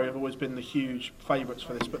 Michael or Gary have always been the huge favourites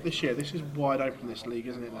for this. But this year, this is wide open, this league,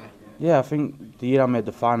 isn't it, though? Yeah, I think the year I made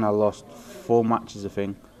the final, I lost 4 matches, I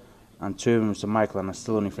think. And 2 of them was to Michael, and I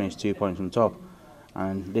still only finished 2 points from top.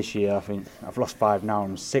 And this year, I think I've lost 5 now,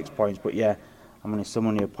 and 6 points. But yeah, I'm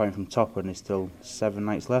only a point from top, and there's still 7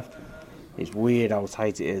 nights left. It's weird how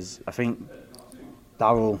tight it is. I think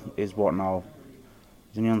Darryl is what now?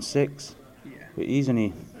 He's only on 6? Yeah. But he's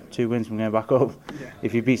only 2 wins from going back up. Yeah.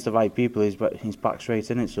 If he beats the right people, he's back straight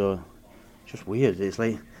in it. So it's just weird. It's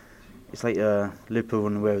like Liverpool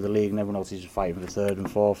running away with the league and everyone else is just fighting for 3rd and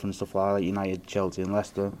 4th and stuff like that. United, Chelsea and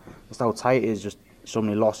Leicester. That's how tight it is, just so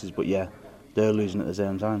many losses, but yeah, they're losing at the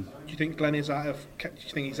same time. Do you think Glenn is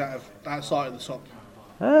outside of the top?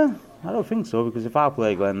 I don't think so, because if I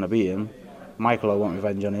play Glenn and I beat him, Michael, I want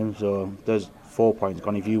revenge on him, so there's 4 points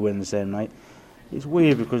gone if you win the same night. It's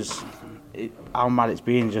weird because how mad it's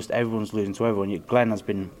been, just everyone's losing to everyone. Glenn has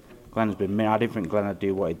been mint. I didn't think Glenn would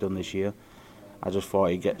do what he'd done this year. I just thought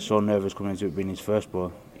he'd get so nervous coming into it being his first,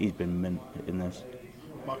 but he's been mint in this.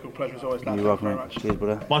 Michael, pleasure as always. You're welcome, mate. Cheers,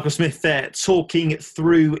 brother. Michael Smith there talking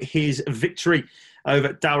through his victory over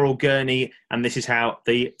Darryl Gurney, and this is how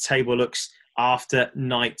the table looks after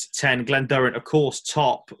night 10. Glen Durrant, of course,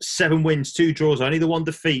 top. 7 wins, 2 draws, only the 1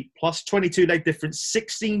 defeat, plus 22 leg difference,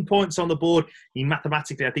 16 points on the board. He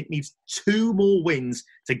mathematically, I think, needs 2 more wins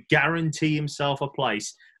to guarantee himself a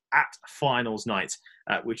place at finals night,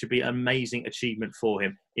 which would be an amazing achievement for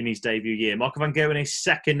him in his debut year. Michael van Gerwen is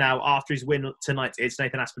second now after his win tonight. It's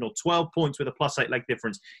Nathan Aspinall, 12 points with a +8 leg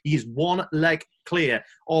difference. He is 1 leg clear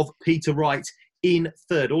of Peter Wright in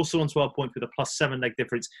third, also on 12 points with a +7 leg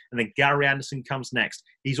difference. And then Gary Anderson comes next.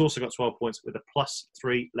 He's also got 12 points with a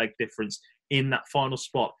 +3 leg difference in that final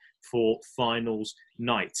spot for finals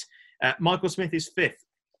night. Michael Smith is fifth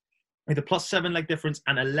with a +7 leg difference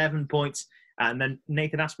and 11 points. And then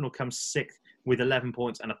Nathan Aspinall comes 6th with 11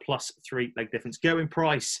 points and a +3 leg difference. Gerwyn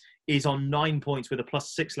Price is on 9 points with a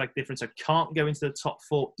 +6 leg difference. I can't go into the top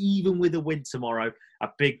 4, even with a win tomorrow. A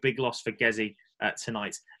big, big loss for Gezi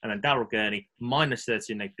tonight. And then Darryl Gurney,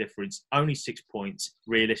 -13 leg difference, only 6 points.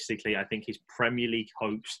 Realistically, I think his Premier League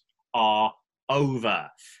hopes are over.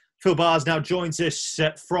 Phil Bars now joins us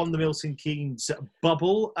from the Milton Keynes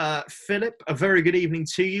bubble. Philip, a very good evening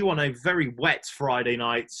to you on a very wet Friday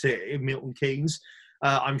night in Milton Keynes,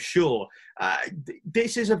 I'm sure.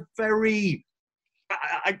 This is a very,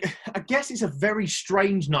 I guess it's a very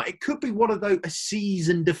strange night. It could be one of those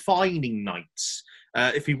season-defining nights,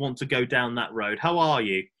 if you want to go down that road. How are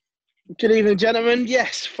you? Good evening, gentlemen.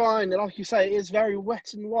 Yes, fine. Like you say, it is very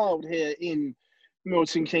wet and wild here in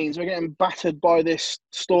Milton Keynes. We're getting battered by this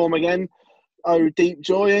storm again. Oh, deep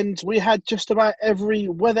joy. And we had just about every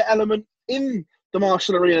weather element in the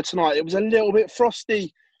Marshall Arena tonight. It was a little bit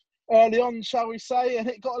frosty early on, shall we say, and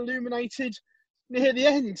it got illuminated near the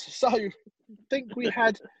end. So I think we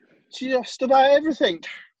had just about everything.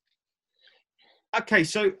 Okay,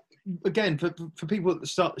 so again, for people at the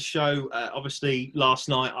start of the show, obviously last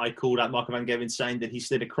night I called out Michael van Gerwen saying that he's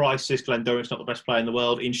still in a crisis. Glen Durrant's not the best player in the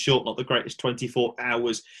world. In short, not the greatest 24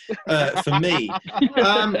 hours for me.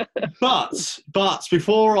 But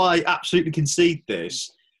before I absolutely concede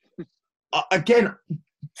this, again,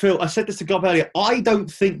 Phil, I said this to Gob earlier, I don't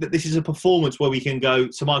think that this is a performance where we can go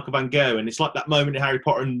to Michael van Gerwen. It's like that moment in Harry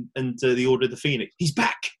Potter and the Order of the Phoenix. He's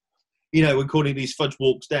back, when Cornelius Fudge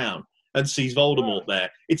walks down and sees Voldemort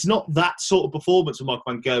there. It's not that sort of performance of Michael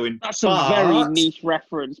van Gerwen. That's a very niche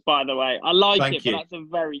reference, by the way. I like it, but that's a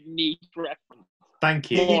very niche reference.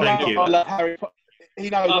 Thank you. I love Harry Potter. He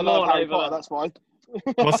knows I love Harry Potter, that's why.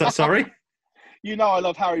 What's that, sorry? You know I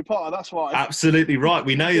love Harry Potter, that's why. Absolutely right.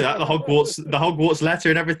 We know that. The Hogwarts letter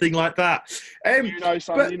and everything like that. You know,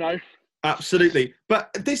 son, you know. Absolutely.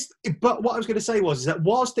 But what I was going to say is that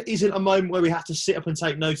whilst there isn't a moment where we have to sit up and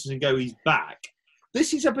take notice and go, he's back,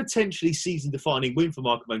 this is a potentially season-defining win for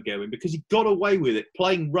Michael Van Gerwen because he got away with it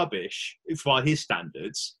playing rubbish by his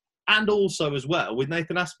standards, and also as well with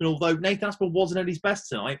Nathan Aspinall, although Nathan Aspinall wasn't at his best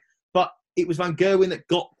tonight, but it was Van Gerwen that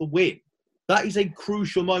got the win. That is a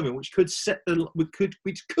crucial moment which could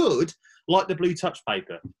light the blue touch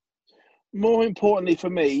paper. More importantly for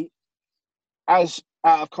me, as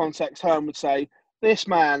out of context, Hearn would say, this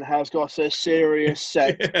man has got a serious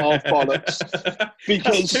set of bollocks.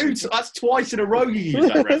 Because that's twice in a row you use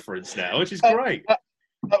that reference now, which is great. At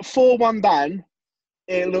 4-1 down,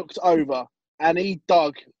 it looked over, and he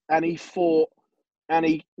dug, and he fought, and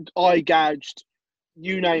he eye gouged,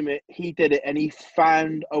 you name it, he did it, and he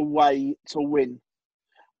found a way to win.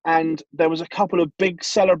 And there was a couple of big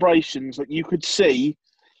celebrations that you could see.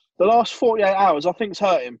 The last 48 hours, I think, has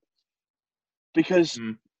hurt him. Because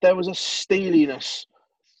there was a steeliness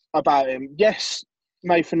about him. Yes,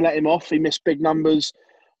 Nathan let him off. He missed big numbers.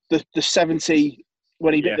 The 70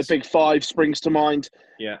 when he bit the big 5 springs to mind.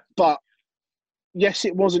 Yeah. But yes,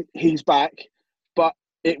 it wasn't he's back, but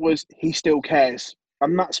it was he still cares.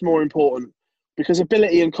 And that's more important because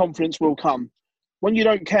ability and confidence will come. When you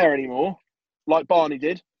don't care anymore, like Barney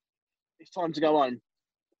did, it's time to go home.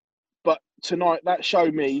 But tonight, that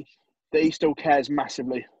showed me that he still cares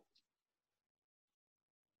massively.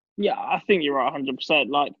 Yeah, I think you're right 100%.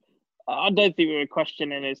 Like, I don't think we were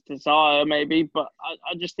questioning his desire, maybe, but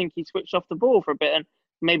I just think he switched off the ball for a bit, and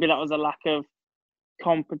maybe that was a lack of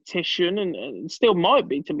competition, and still might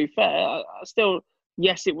be, to be fair. I still,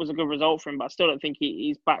 yes, it was a good result for him, but I still don't think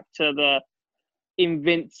he's back to the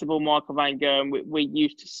invincible Michael Van Gerwen we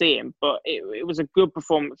used to see him. But it was a good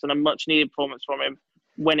performance and a much-needed performance from him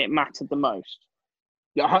when it mattered the most.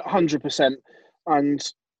 Yeah, 100%.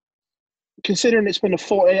 And considering it's been a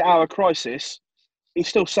 48-hour crisis, he's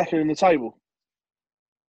still second in the table.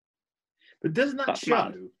 But doesn't that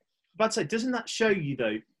doesn't that show you,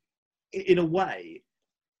 though, in a way,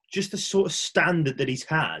 just the sort of standard that he's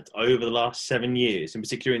had over the last 7 years, in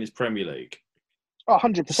particular in this Premier League? Oh,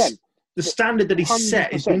 100%. The standard that he's 100%.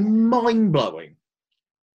 set has been mind-blowing.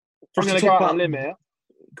 I'm going to go out on a limb here.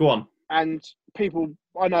 Go on. And people,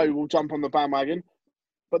 I know, will jump on the bandwagon,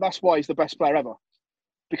 but that's why he's the best player ever.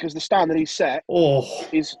 Because the standard he's set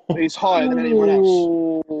is higher than anyone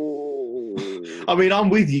else. I mean, I'm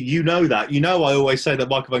with you. You know that. You know I always say that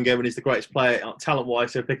Michael Van Gerwen is the greatest player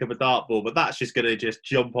talent-wise to pick up a dartball, but that's just going to just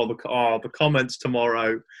jump on the comments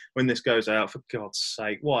tomorrow when this goes out. For God's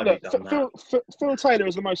sake, why have you done that? Phil Taylor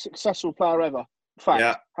is the most successful player ever. Fact.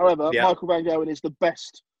 Yeah. However, Michael Van Gerwen is the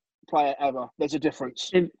best player ever. There's a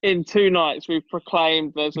difference. In 2 nights, we've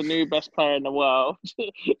proclaimed there's a new best player in the world,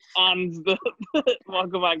 and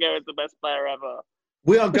Michael Van Gerwen is the best player ever.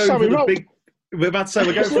 We are going for the big. We're about to say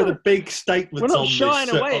we're going for the big statements. We're not shying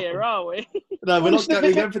away here, are we? No, we're not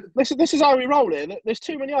going for. This is how we roll here. There's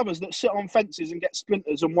too many others that sit on fences and get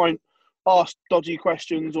splinters and won't ask dodgy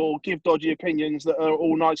questions or give dodgy opinions that are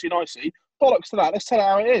all nicey-nicey. Bollocks to that. Let's tell it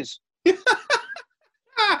how it is.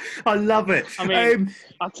 I love it. I mean,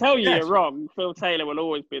 I tell you, you're wrong. Phil Taylor will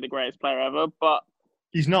always be the greatest player ever, but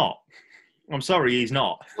he's not. I'm sorry, he's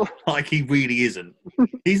not. Like, he really isn't.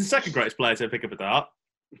 He's the second greatest player to pick up a dart,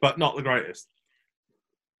 but not the greatest.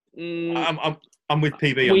 I'm with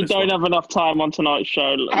PB on we this don't one. have enough time on tonight's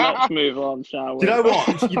show. Let's move on, shall we? Do you know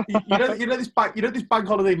what? you know this Bank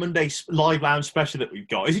Holiday Monday live lounge special that we've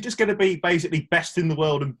got. Is it just going to be basically best in the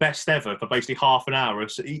world and best ever for basically half an hour,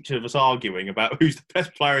 so each of us arguing about who's the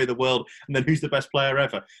best player in the world and then who's the best player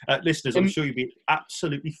ever? Listeners, I'm sure you'd be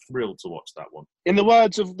absolutely thrilled to watch that one. In the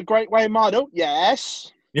words of the great Wayne Mardle,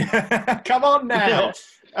 yes. Yeah, come on now.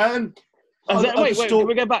 Wait, can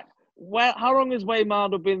we go back? Well, how long has Wayne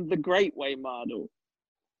Mardle been the great Wayne Mardle?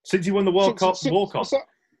 Since he won the World Cup walk-off.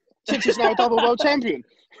 Since he's now a double world champion.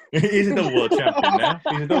 He's a double world champion now.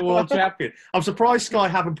 He's a double world champion. I'm surprised Sky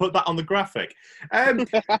haven't put that on the graphic.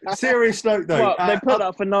 Serious note, though. Well, they put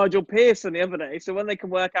that for Nigel Pearson the other day, so when they can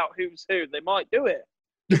work out who's who, they might do it.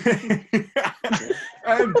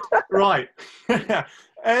 Right.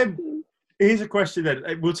 Here's a question then.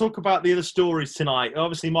 We'll talk about the other stories tonight.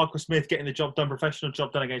 Obviously, Michael Smith getting the job done, professional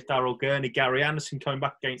job done against Daryl Gurney. Gary Anderson coming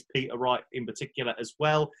back against Peter Wright in particular as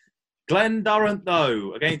well. Glenn Durrant,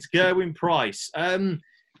 though, against Gerwyn Price.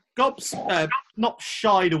 Gobbs not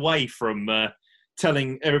shied away from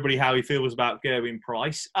telling everybody how he feels about Gerwyn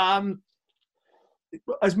Price.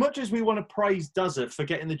 As much as we want to praise Dozzard for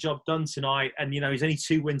getting the job done tonight, and, you know, he's only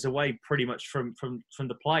 2 wins away pretty much from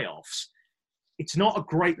the playoffs, it's not a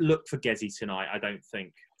great look for Gezi tonight, I don't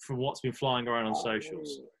think, from what's been flying around on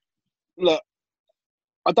socials. Look,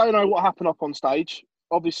 I don't know what happened up on stage.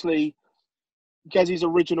 Obviously, Gezzy's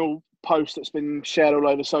original post that's been shared all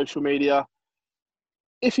over social media,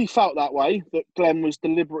 if he felt that way, that Glenn was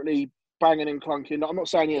deliberately banging and clunking, I'm not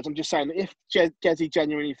saying he is, I'm just saying that if Gezzy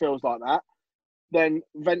genuinely feels like that, then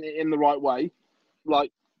vent it in the right way.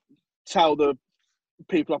 Like, tell the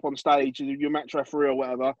people up on stage, your match referee or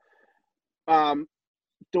whatever.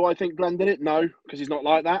 Do I think Glenn did it? No, because he's not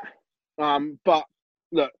like that. But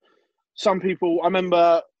look, some people, I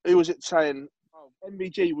remember, who was it saying?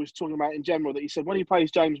 MVG was talking about in general that he said when he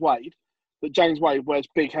plays James Wade, that James Wade wears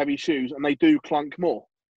big, heavy shoes and they do clunk more.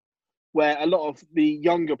 Where a lot of the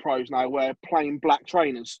younger pros now wear plain black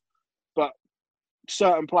trainers, but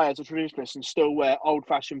certain players are traditionalists and still wear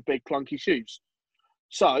old-fashioned, big, clunky shoes.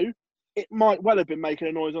 So it might well have been making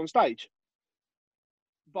a noise on stage,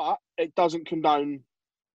 but it doesn't condone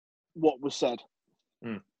what was said.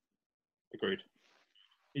 Agreed.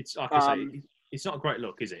 It's like I say, it's not a great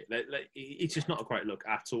look, is it? It's just not a great look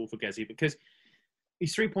at all for Gezzy, because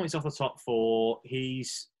he's 3 points off the top four.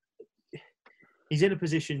 He's in a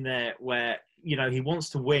position there where, you know, he wants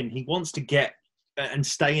to win. He wants to get and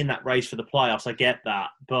stay in that race for the playoffs. I get that,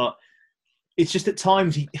 but it's just at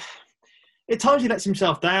times he lets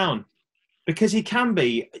himself down, because he can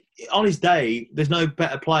be on his day. There's no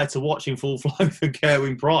better player to watch in full flow than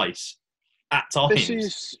Gerwyn Price at times.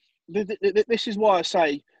 This is why I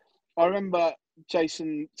say, I remember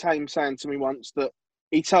Jason Tame saying to me once that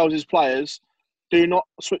he tells his players, do not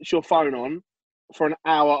switch your phone on for an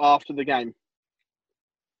hour after the game.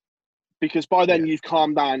 Because by then you've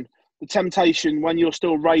calmed down. The temptation when you're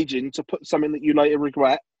still raging to put something that you later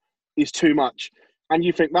regret is too much. And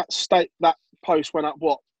you think that post went up,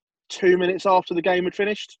 2 minutes after the game had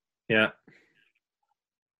finished? Yeah.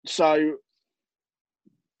 So,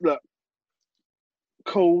 look,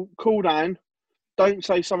 cool down. Don't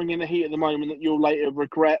say something in the heat of the moment that you'll later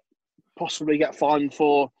regret, possibly get fined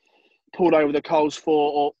for, pulled over the coals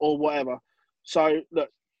for, or whatever. So, look,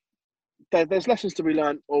 there's lessons to be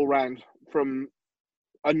learned all round from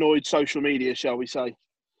annoyed social media, shall we say.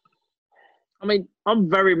 I mean, I'm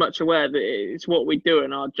very much aware that it's what we do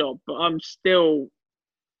in our job, but I'm still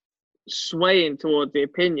swaying towards the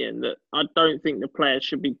opinion that I don't think the players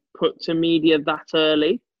should be put to media that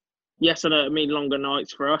early. Yes, I know it means longer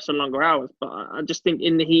nights for us and longer hours, but I just think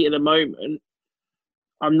in the heat of the moment,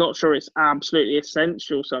 I'm not sure it's absolutely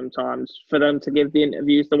essential sometimes for them to give the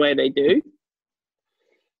interviews the way they do.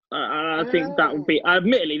 I think that would be,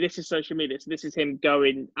 admittedly, this is social media, so this is him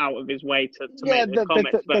going out of his way to make the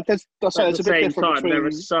comments. But at the same time, there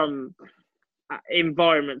are some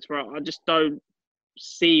environments where I just don't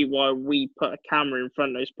see why we put a camera in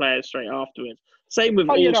front of those players straight afterwards. Same with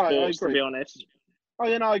all sports, to be honest. I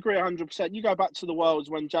agree 100%. You go back to the Worlds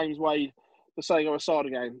when James Wade was saying on a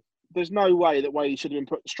Asada game, there's no way that Wade should have been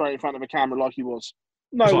put straight in front of a camera like he was.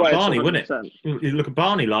 No way. Like Barney, wasn't it? You look at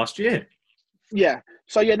Barney last year. Yeah.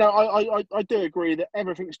 So, I do agree that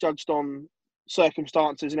everything's judged on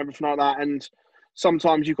circumstances and everything like that. And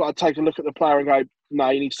sometimes you've got to take a look at the player and go, no,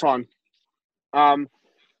 he needs time.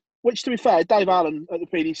 Which, to be fair, Dave Allen at the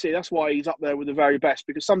PDC, that's why he's up there with the very best,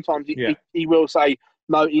 because sometimes he will say,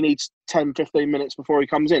 no, he needs 10, 15 minutes before he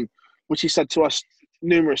comes in, which he said to us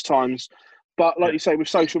numerous times. But like you say, with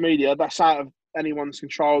social media, that's out of anyone's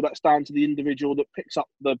control. That's down to the individual that picks up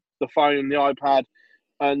the phone, the iPad,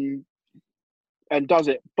 and does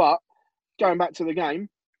it. But going back to the game,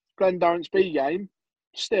 Glen Durrant's B game,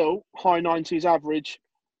 still high 90s average,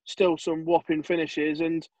 still some whopping finishes,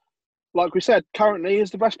 and like we said, currently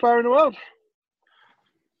is the best player in the world.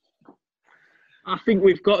 I think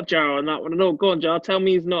we've got Jarrell on that one. No, go on, Jarrell. Tell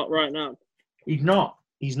me he's not right now. He's not.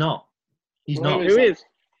 Who is?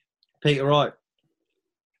 Peter Wright.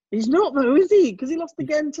 He's not, though, is he? Because he lost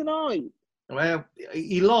again tonight. Well,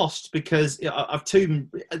 he lost because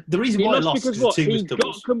the reason why he lost is because he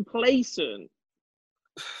got complacent.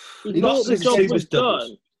 He thought the job was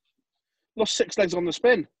done. Lost 6 legs on the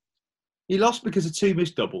spin. He lost because of 2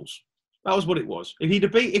 missed doubles. That was what it was. If he'd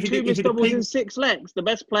have beat, two missed doubles in 6 legs, the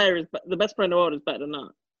best player in the world is better than that.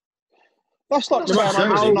 That's like no matter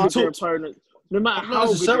how good your opponent. No matter how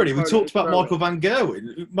necessarily, we talked about Michael Van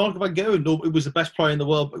Gerwen. Michael Van Gerwen was the best player in the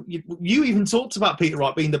world. You even talked about Peter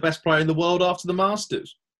Wright being the best player in the world after the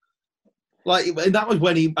Masters. And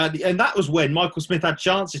that was when Michael Smith had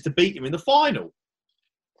chances to beat him in the final.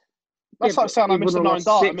 That's like saying I missed a 9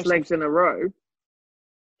 dart. 6 legs in a row.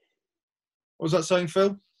 What was that saying,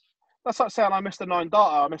 Phil? That's like saying I missed a 9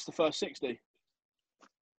 dart. I missed the first 60.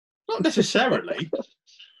 Not necessarily.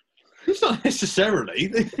 It's not necessarily.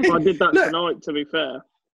 I did that tonight, to be fair.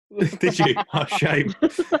 Did you? Oh, shame.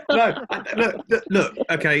 No, look.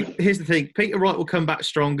 Okay, here's the thing. Peter Wright will come back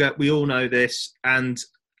stronger. We all know this, and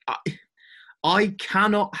I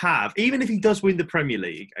cannot have, even if he does win the Premier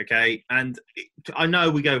League. Okay, and I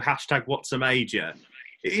know we go hashtag What's a Major.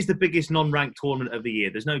 It is the biggest non-ranked tournament of the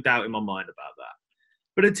year. There's no doubt in my mind about that.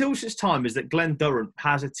 But until such time as that Glen Durrant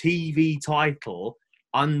has a TV title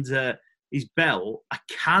under his belt, I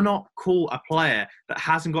cannot call a player that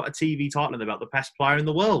hasn't got a TV title in the belt the best player in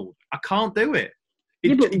the world. I can't do it.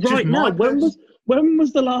 But right now, when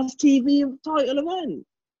was the last TV title event?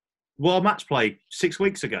 World Match Play 6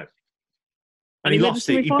 weeks ago. And he lost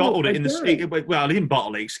it. He bottled it in the... Well, he didn't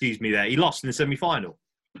bottle it, excuse me there. He lost in the semi-final.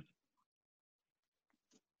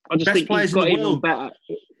 I just think he's got even better.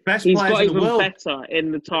 He's got even better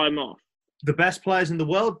in the time off. The best players in the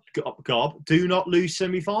world, Gob, do not lose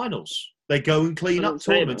semi-finals. They go and clean up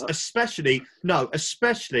tournaments, especially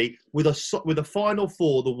with a Final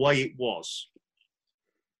Four the way it was.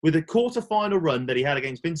 With a quarter-final run that he had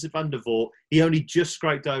against Vincent van der Voort, he only just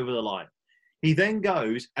scraped over the line. He then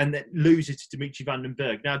goes and then loses to Dimitri van den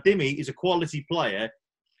Berg. Now, Dimmy is a quality player,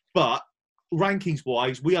 but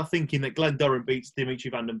rankings-wise, we are thinking that Glen Durrant beats Dimitri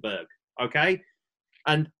van den Berg, okay?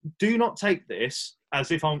 And do not take this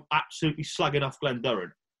as if I'm absolutely slagging off Glen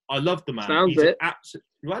Durrant. I love the man. Sounds it.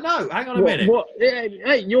 Well, no, hang on a minute.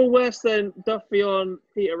 Hey, you're worse than Duffy on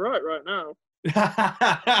Peter Wright right now.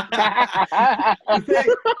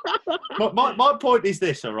 my point is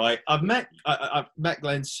this, all right? I've met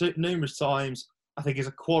Glenn numerous times. I think he's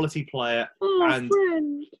a quality player. Friend.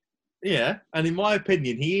 Yeah, and in my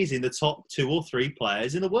opinion, he is in the top 2 or 3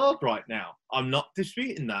 players in the world right now. I'm not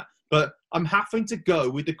disputing that. But I'm having to go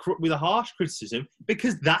with a harsh criticism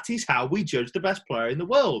because that is how we judge the best player in the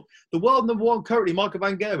world. The world number 1 currently, Michael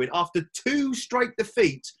van Gerwen, after 2 straight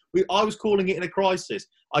defeats, I was calling it in a crisis.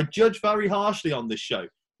 I judge very harshly on this show,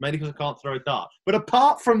 mainly because I can't throw a dart. But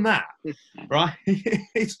apart from that, right,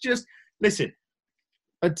 it's just, listen,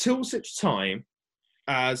 until such time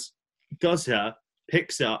as Guzza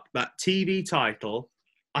picks up that TV title,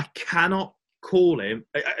 I cannot call him,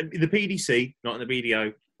 the PDC, not in the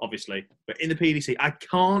BDO, obviously, but in the PDC, I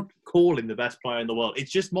can't call him the best player in the world. It's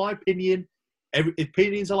just my opinion.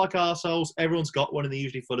 Opinions are like arseholes. Everyone's got one and they're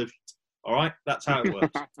usually full of shit. All right? That's how it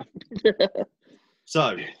works.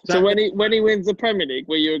 So when he wins the Premier League,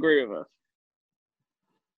 will you agree with us?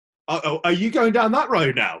 Are you going down that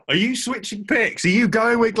road now? Are you switching picks? Are you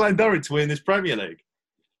going with Glen Durrant to win this Premier League?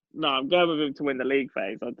 No, I'm going with him to win the league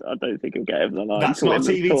phase. I don't think he'll get him the line. That's not a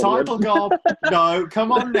TV title, Gob. No,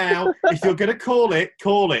 come on now. If you're going to call it,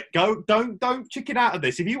 call it. Go. Don't chicken out of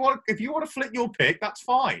this. If you want to flip your pick, that's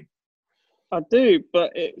fine. I do,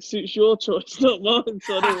 but it suits your choice, not mine.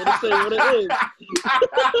 So I don't want to say what it is.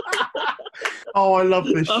 Oh, I love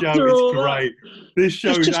this show. It's great. This show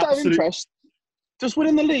is just absolutely... out of interest. Does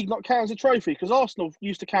winning the league not count as a trophy? Because Arsenal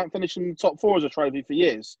used to count finishing in the top 4 as a trophy for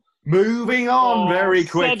years. Moving on very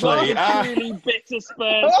quickly. Really bitter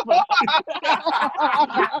Spurs.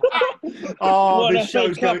 Oh, this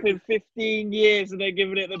show's up in 15 years and they're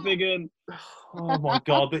giving it the big one. Oh my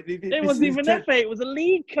God! It wasn't even FA; it was a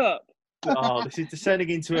League Cup. Oh, this is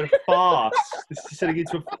descending into a farce.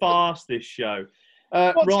 This show.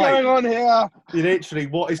 What's going on here? Literally,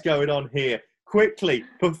 what is going on here? Quickly,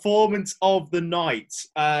 performance of the night.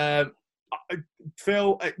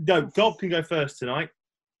 Phil, Gob can go first tonight.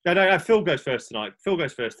 No, Phil goes first tonight. Phil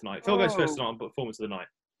goes first tonight on performance of the night.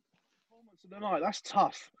 Performance of the night, that's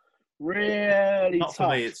tough. Really tough. Not for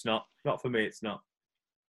me, it's not. Not for me, it's not.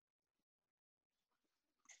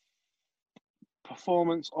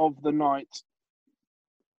 Performance of the night.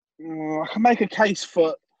 I can make a case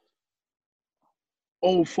for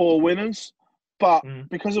all 4 winners, but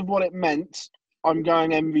because of what it meant, I'm going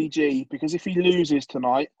MVG, because if he loses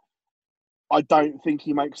tonight, I don't think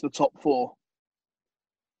he makes the top 4.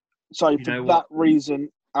 So for that reason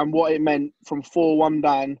and what it meant from 4-1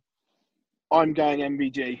 down, I'm going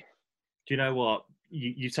MVG. Do you know what?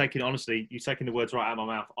 You've taken the words right out of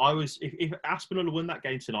my mouth. I was, if Aspinall had won that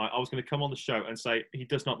game tonight, I was going to come on the show and say he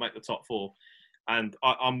does not make the top 4. And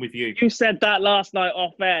I'm with you. You said that last night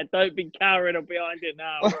off air. Don't be cowering or behind it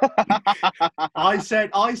now. I said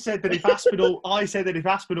that if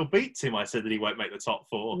Aspinall beats him, I said that he won't make the top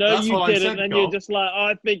 4. No, that's you didn't. And you're just like,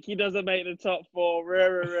 I think he doesn't make the top 4.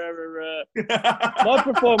 My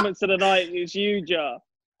performance of the night is you, Jar.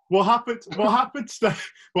 What happens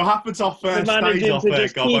off first stage off air,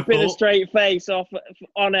 just keep it a straight face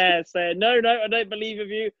on air, saying, no, I don't believe of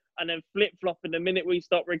you, and then flip-flopping the minute we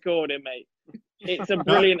stop recording, mate. It's a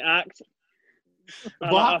brilliant act.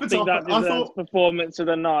 I think that deserves performance of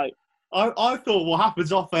the night. I thought what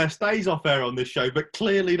happens off air stays off air on this show, but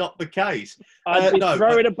clearly not the case. I'd be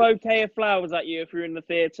throwing a bouquet of flowers at you if you're in the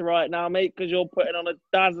theatre right now, mate, because you're putting on a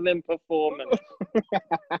dazzling performance.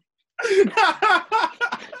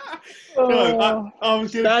 I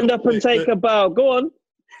was stand up and take a bow. Go on.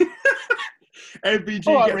 MVG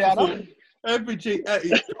Rihanna. MVG,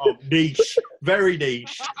 niche, very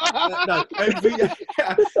niche. No,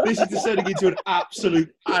 this is turning into an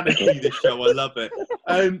absolute anarchy, this show. I love it.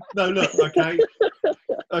 No, look, okay.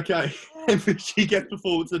 MVG gets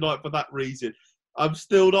performance tonight for that reason. I'm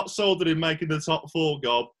still not sold on him making the top 4,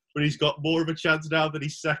 Gob, but he's got more of a chance now than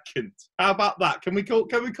he's second. How about that? Can we call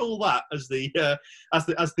that as the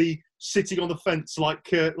sitting on the fence like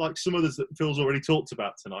some others that Phil's already talked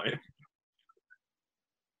about tonight?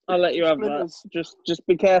 I'll let you have that. Just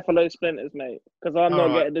be careful those splinters, mate, because I'm not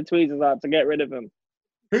getting the tweezers out to get rid of them.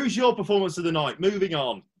 Who's your performance of the night? Moving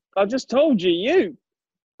on. I just told you.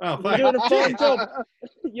 Oh, thanks. You're doing a fine job.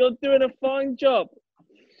 You're doing a fine job.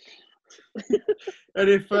 And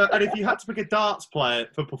if you had to pick a darts player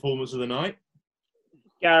for performance of the night,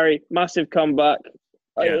 Gary, massive comeback.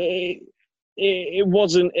 Yeah. It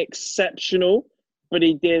wasn't exceptional, but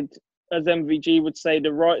he did, as MVG would say,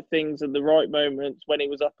 the right things at the right moments when he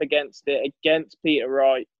was up against Peter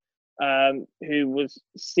Wright, who was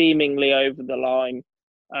seemingly over the line.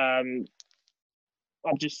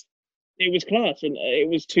 It was class, and it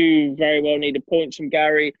was 2 very well needed points from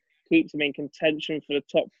Gary. Keeps him in contention for the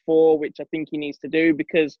top 4, which I think he needs to do,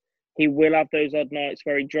 because he will have those odd nights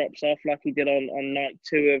where he drops off like he did on night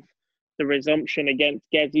 2 of the resumption against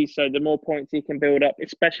Gezi. So the more points he can build up,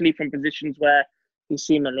 especially from positions where he's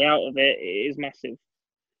seemingly out of it, it is massive.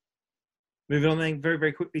 Moving on then very,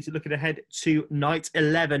 very quickly to looking ahead to night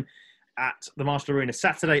 11 at the Marshall Arena.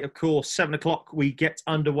 Saturday, of course, 7 o'clock, we get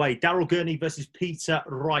underway. Daryl Gurney versus Peter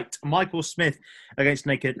Wright. Michael Smith against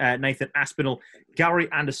Nathan Aspinall.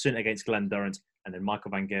 Gary Anderson against Glenn Durrant. And then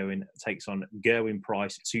Michael Van Gerwen takes on Gerwin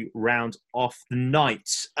Price to round off the night.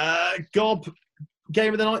 Gob,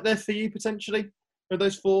 game of the night there for you, potentially, for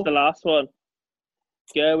those 4? The last one.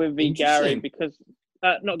 Gerwin v. Gary, because...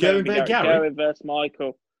 not Gerwin v. Gary. Gerwin versus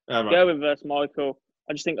Michael. Oh, right. Gerwin versus Michael.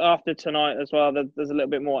 I just think after tonight as well, there's a little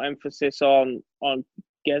bit more emphasis on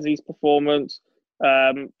Gezi's performance.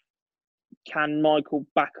 Can Michael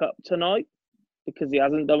back up tonight? Because he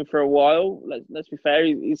hasn't done for a while. Let's be fair,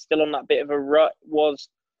 he's still on that bit of a rut. Was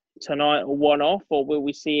tonight a one-off, or will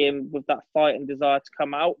we see him with that fight and desire to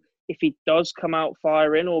come out? If he does come out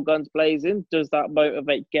firing or guns blazing, does that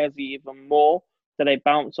motivate Gezi even more? Do they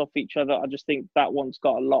bounce off each other? I just think that one's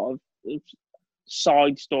got a lot of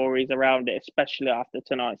side stories around it, especially after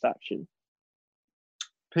tonight's action.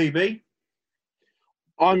 PB?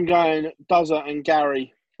 I'm going Dozer and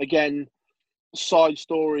Gary. Again, side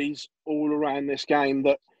stories all around this game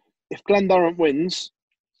that if Glenn Durrant wins,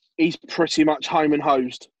 he's pretty much home and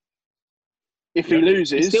hosed. If he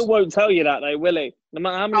loses... He still won't tell you that, though, will he? No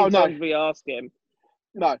matter how many times we ask him.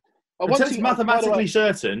 No. Until he's mathematically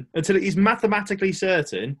certain. Until he's mathematically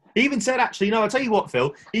certain. He even said, actually, no, I'll tell you what,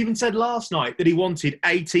 Phil. He even said last night that he wanted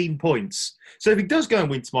 18 points. So if he does go and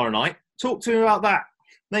win tomorrow night, talk to him about that.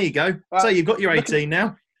 There you go. So you've got your 18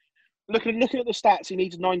 now. Looking at the stats, he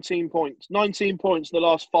needs 19 points. 19 points in the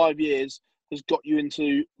last 5 years has got you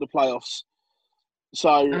into the playoffs.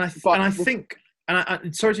 So,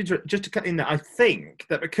 sorry to interrupt, just to cut in there, I think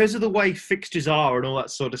that because of the way fixtures are and all that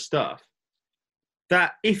sort of stuff,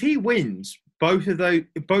 that if he wins both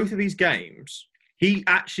of his games, he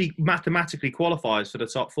actually mathematically qualifies for the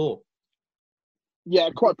top 4. Yeah,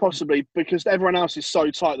 quite possibly, because everyone else is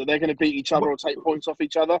so tight that they're going to beat each other or take points off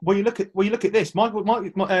each other. Well, you look at this.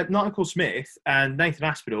 Michael Smith and Nathan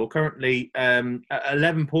Aspinall currently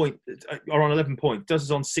 11 points. Are on 11 points. Does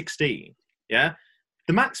is on 16. Yeah,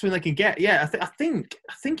 the maximum they can get. Yeah, I think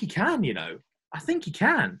he can. You know, I think he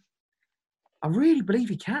can. I really believe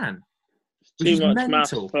he can. Which is too much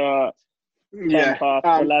mental. Maths for 10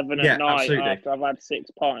 past 11 at night absolutely. After I've had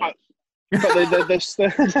 6 pints.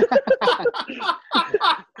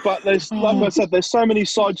 But there's like I said, there's so many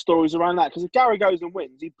side stories around that, because if Gary goes and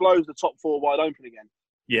wins, he blows the top 4 wide open again.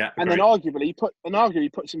 Yeah, and then arguably he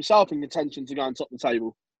puts himself in contention to go and top the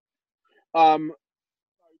table. There's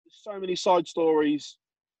so many side stories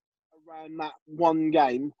around that one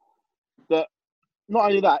game that not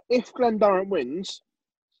only that, if Glenn Durrant wins,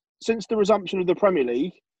 since the resumption of the Premier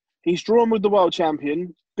League, he's drawn with the world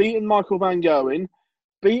champion, beaten Michael Van Gerwen,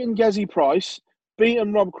 beaten Gezi Price,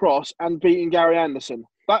 beaten Rob Cross, and beaten Gary Anderson.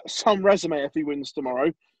 That's some resume if he wins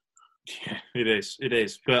tomorrow. Yeah, it is.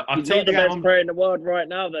 But he's not the best player in the world right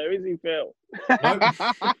now, though, is he, Phil?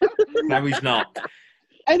 No, he's not.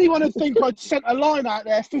 anyone would think I'd sent a line out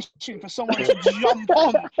there fishing for someone to jump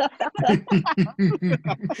on.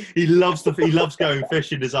 He loves going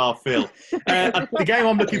fishing, as our Phil. The game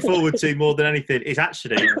I'm looking forward to more than anything is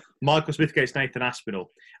actually Michael Smith against Nathan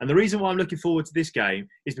Aspinall. And the reason why I'm looking forward to this game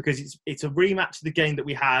is because it's a rematch of the game that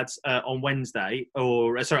we had on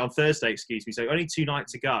Thursday, excuse me. So only 2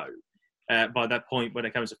 nights ago by that point when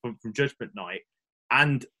it comes from Judgment Night.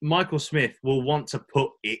 And Michael Smith will want to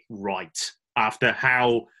put it right after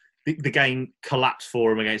how the game collapsed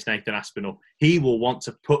for him against Nathan Aspinall. He will want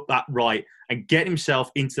to put that right and get himself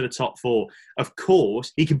into the top 4. Of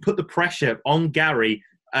course, he can put the pressure on Gary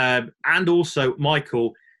and also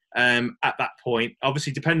Michael at that point.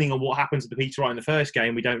 Obviously, depending on what happens to the Peter Wright in the first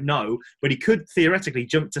game, we don't know. But he could theoretically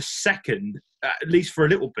jump to second, at least for a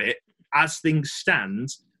little bit, as things stand,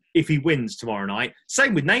 if he wins tomorrow night.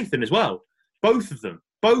 Same with Nathan as well. Both of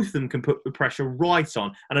them can put the pressure right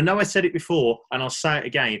on. And I know I said it before, and I'll say it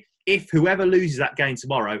again. If whoever loses that game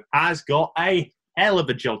tomorrow has got a hell of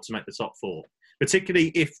a job to make the top 4, particularly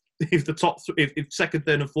if second,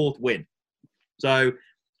 third, and fourth win. So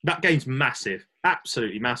that game's massive,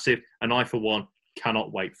 absolutely massive, and I, for one,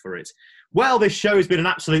 cannot wait for it. Well, this show has been an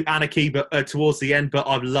absolute anarchy, but towards the end, but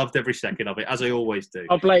I've loved every second of it, as I always do.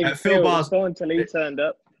 I blame Phil Bars until he turned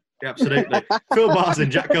up. Absolutely. Phil Bars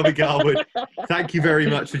and Jack Covey-Garwood, thank you very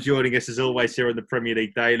much for joining us, as always, here on the Premier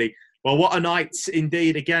League Daily. Well, what a night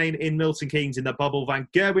indeed, again, in Milton Keynes in the bubble. Van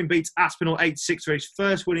Gerwen beats Aspinall 8-6 for his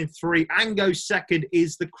first win in 3 and goes second.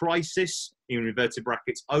 Is the crisis, in inverted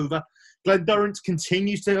brackets, over? Glen Durrant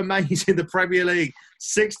continues to amaze in the Premier League.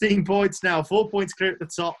 16 points now, 4 points clear at the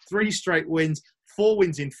top, 3 straight wins, 4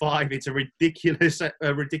 wins in 5. It's a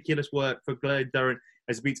ridiculous work for Glen Durrant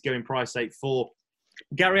as he beats Gerwyn Price 8-4.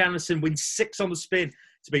 Gary Anderson wins 6 on the spin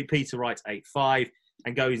to beat Peter Wright 8-5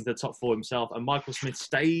 and goes into the top 4 himself. And Michael Smith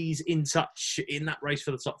stays in touch in that race for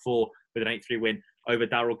the top 4 with an 8-3 win over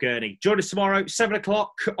Daryl Gurney. Join us tomorrow, 7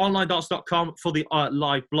 o'clock, onlinedarts.com for the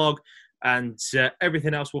live blog. And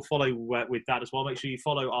everything else will follow with that as well. Make sure you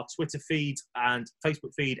follow our Twitter feed and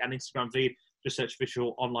Facebook feed and Instagram feed. Just search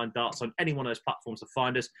Official Online Darts on any one of those platforms to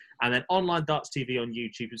find us. And then Online Darts TV on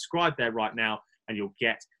YouTube. Subscribe there right now and you'll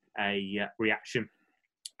get a reaction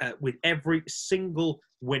with every single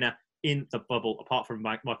winner in the bubble, apart from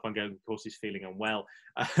Mike Van Gerwen, of course, is feeling unwell.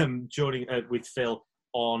 Joining with Phil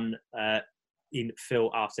in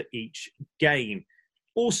Phil after each game.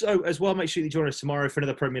 Also, as well, make sure you join us tomorrow for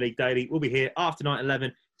another Premier League Daily. We'll be here after night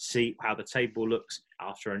 11, see how the table looks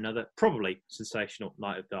after another probably sensational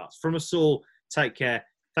night of darts. From us all, take care.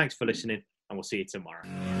 Thanks for listening, and we'll see you tomorrow.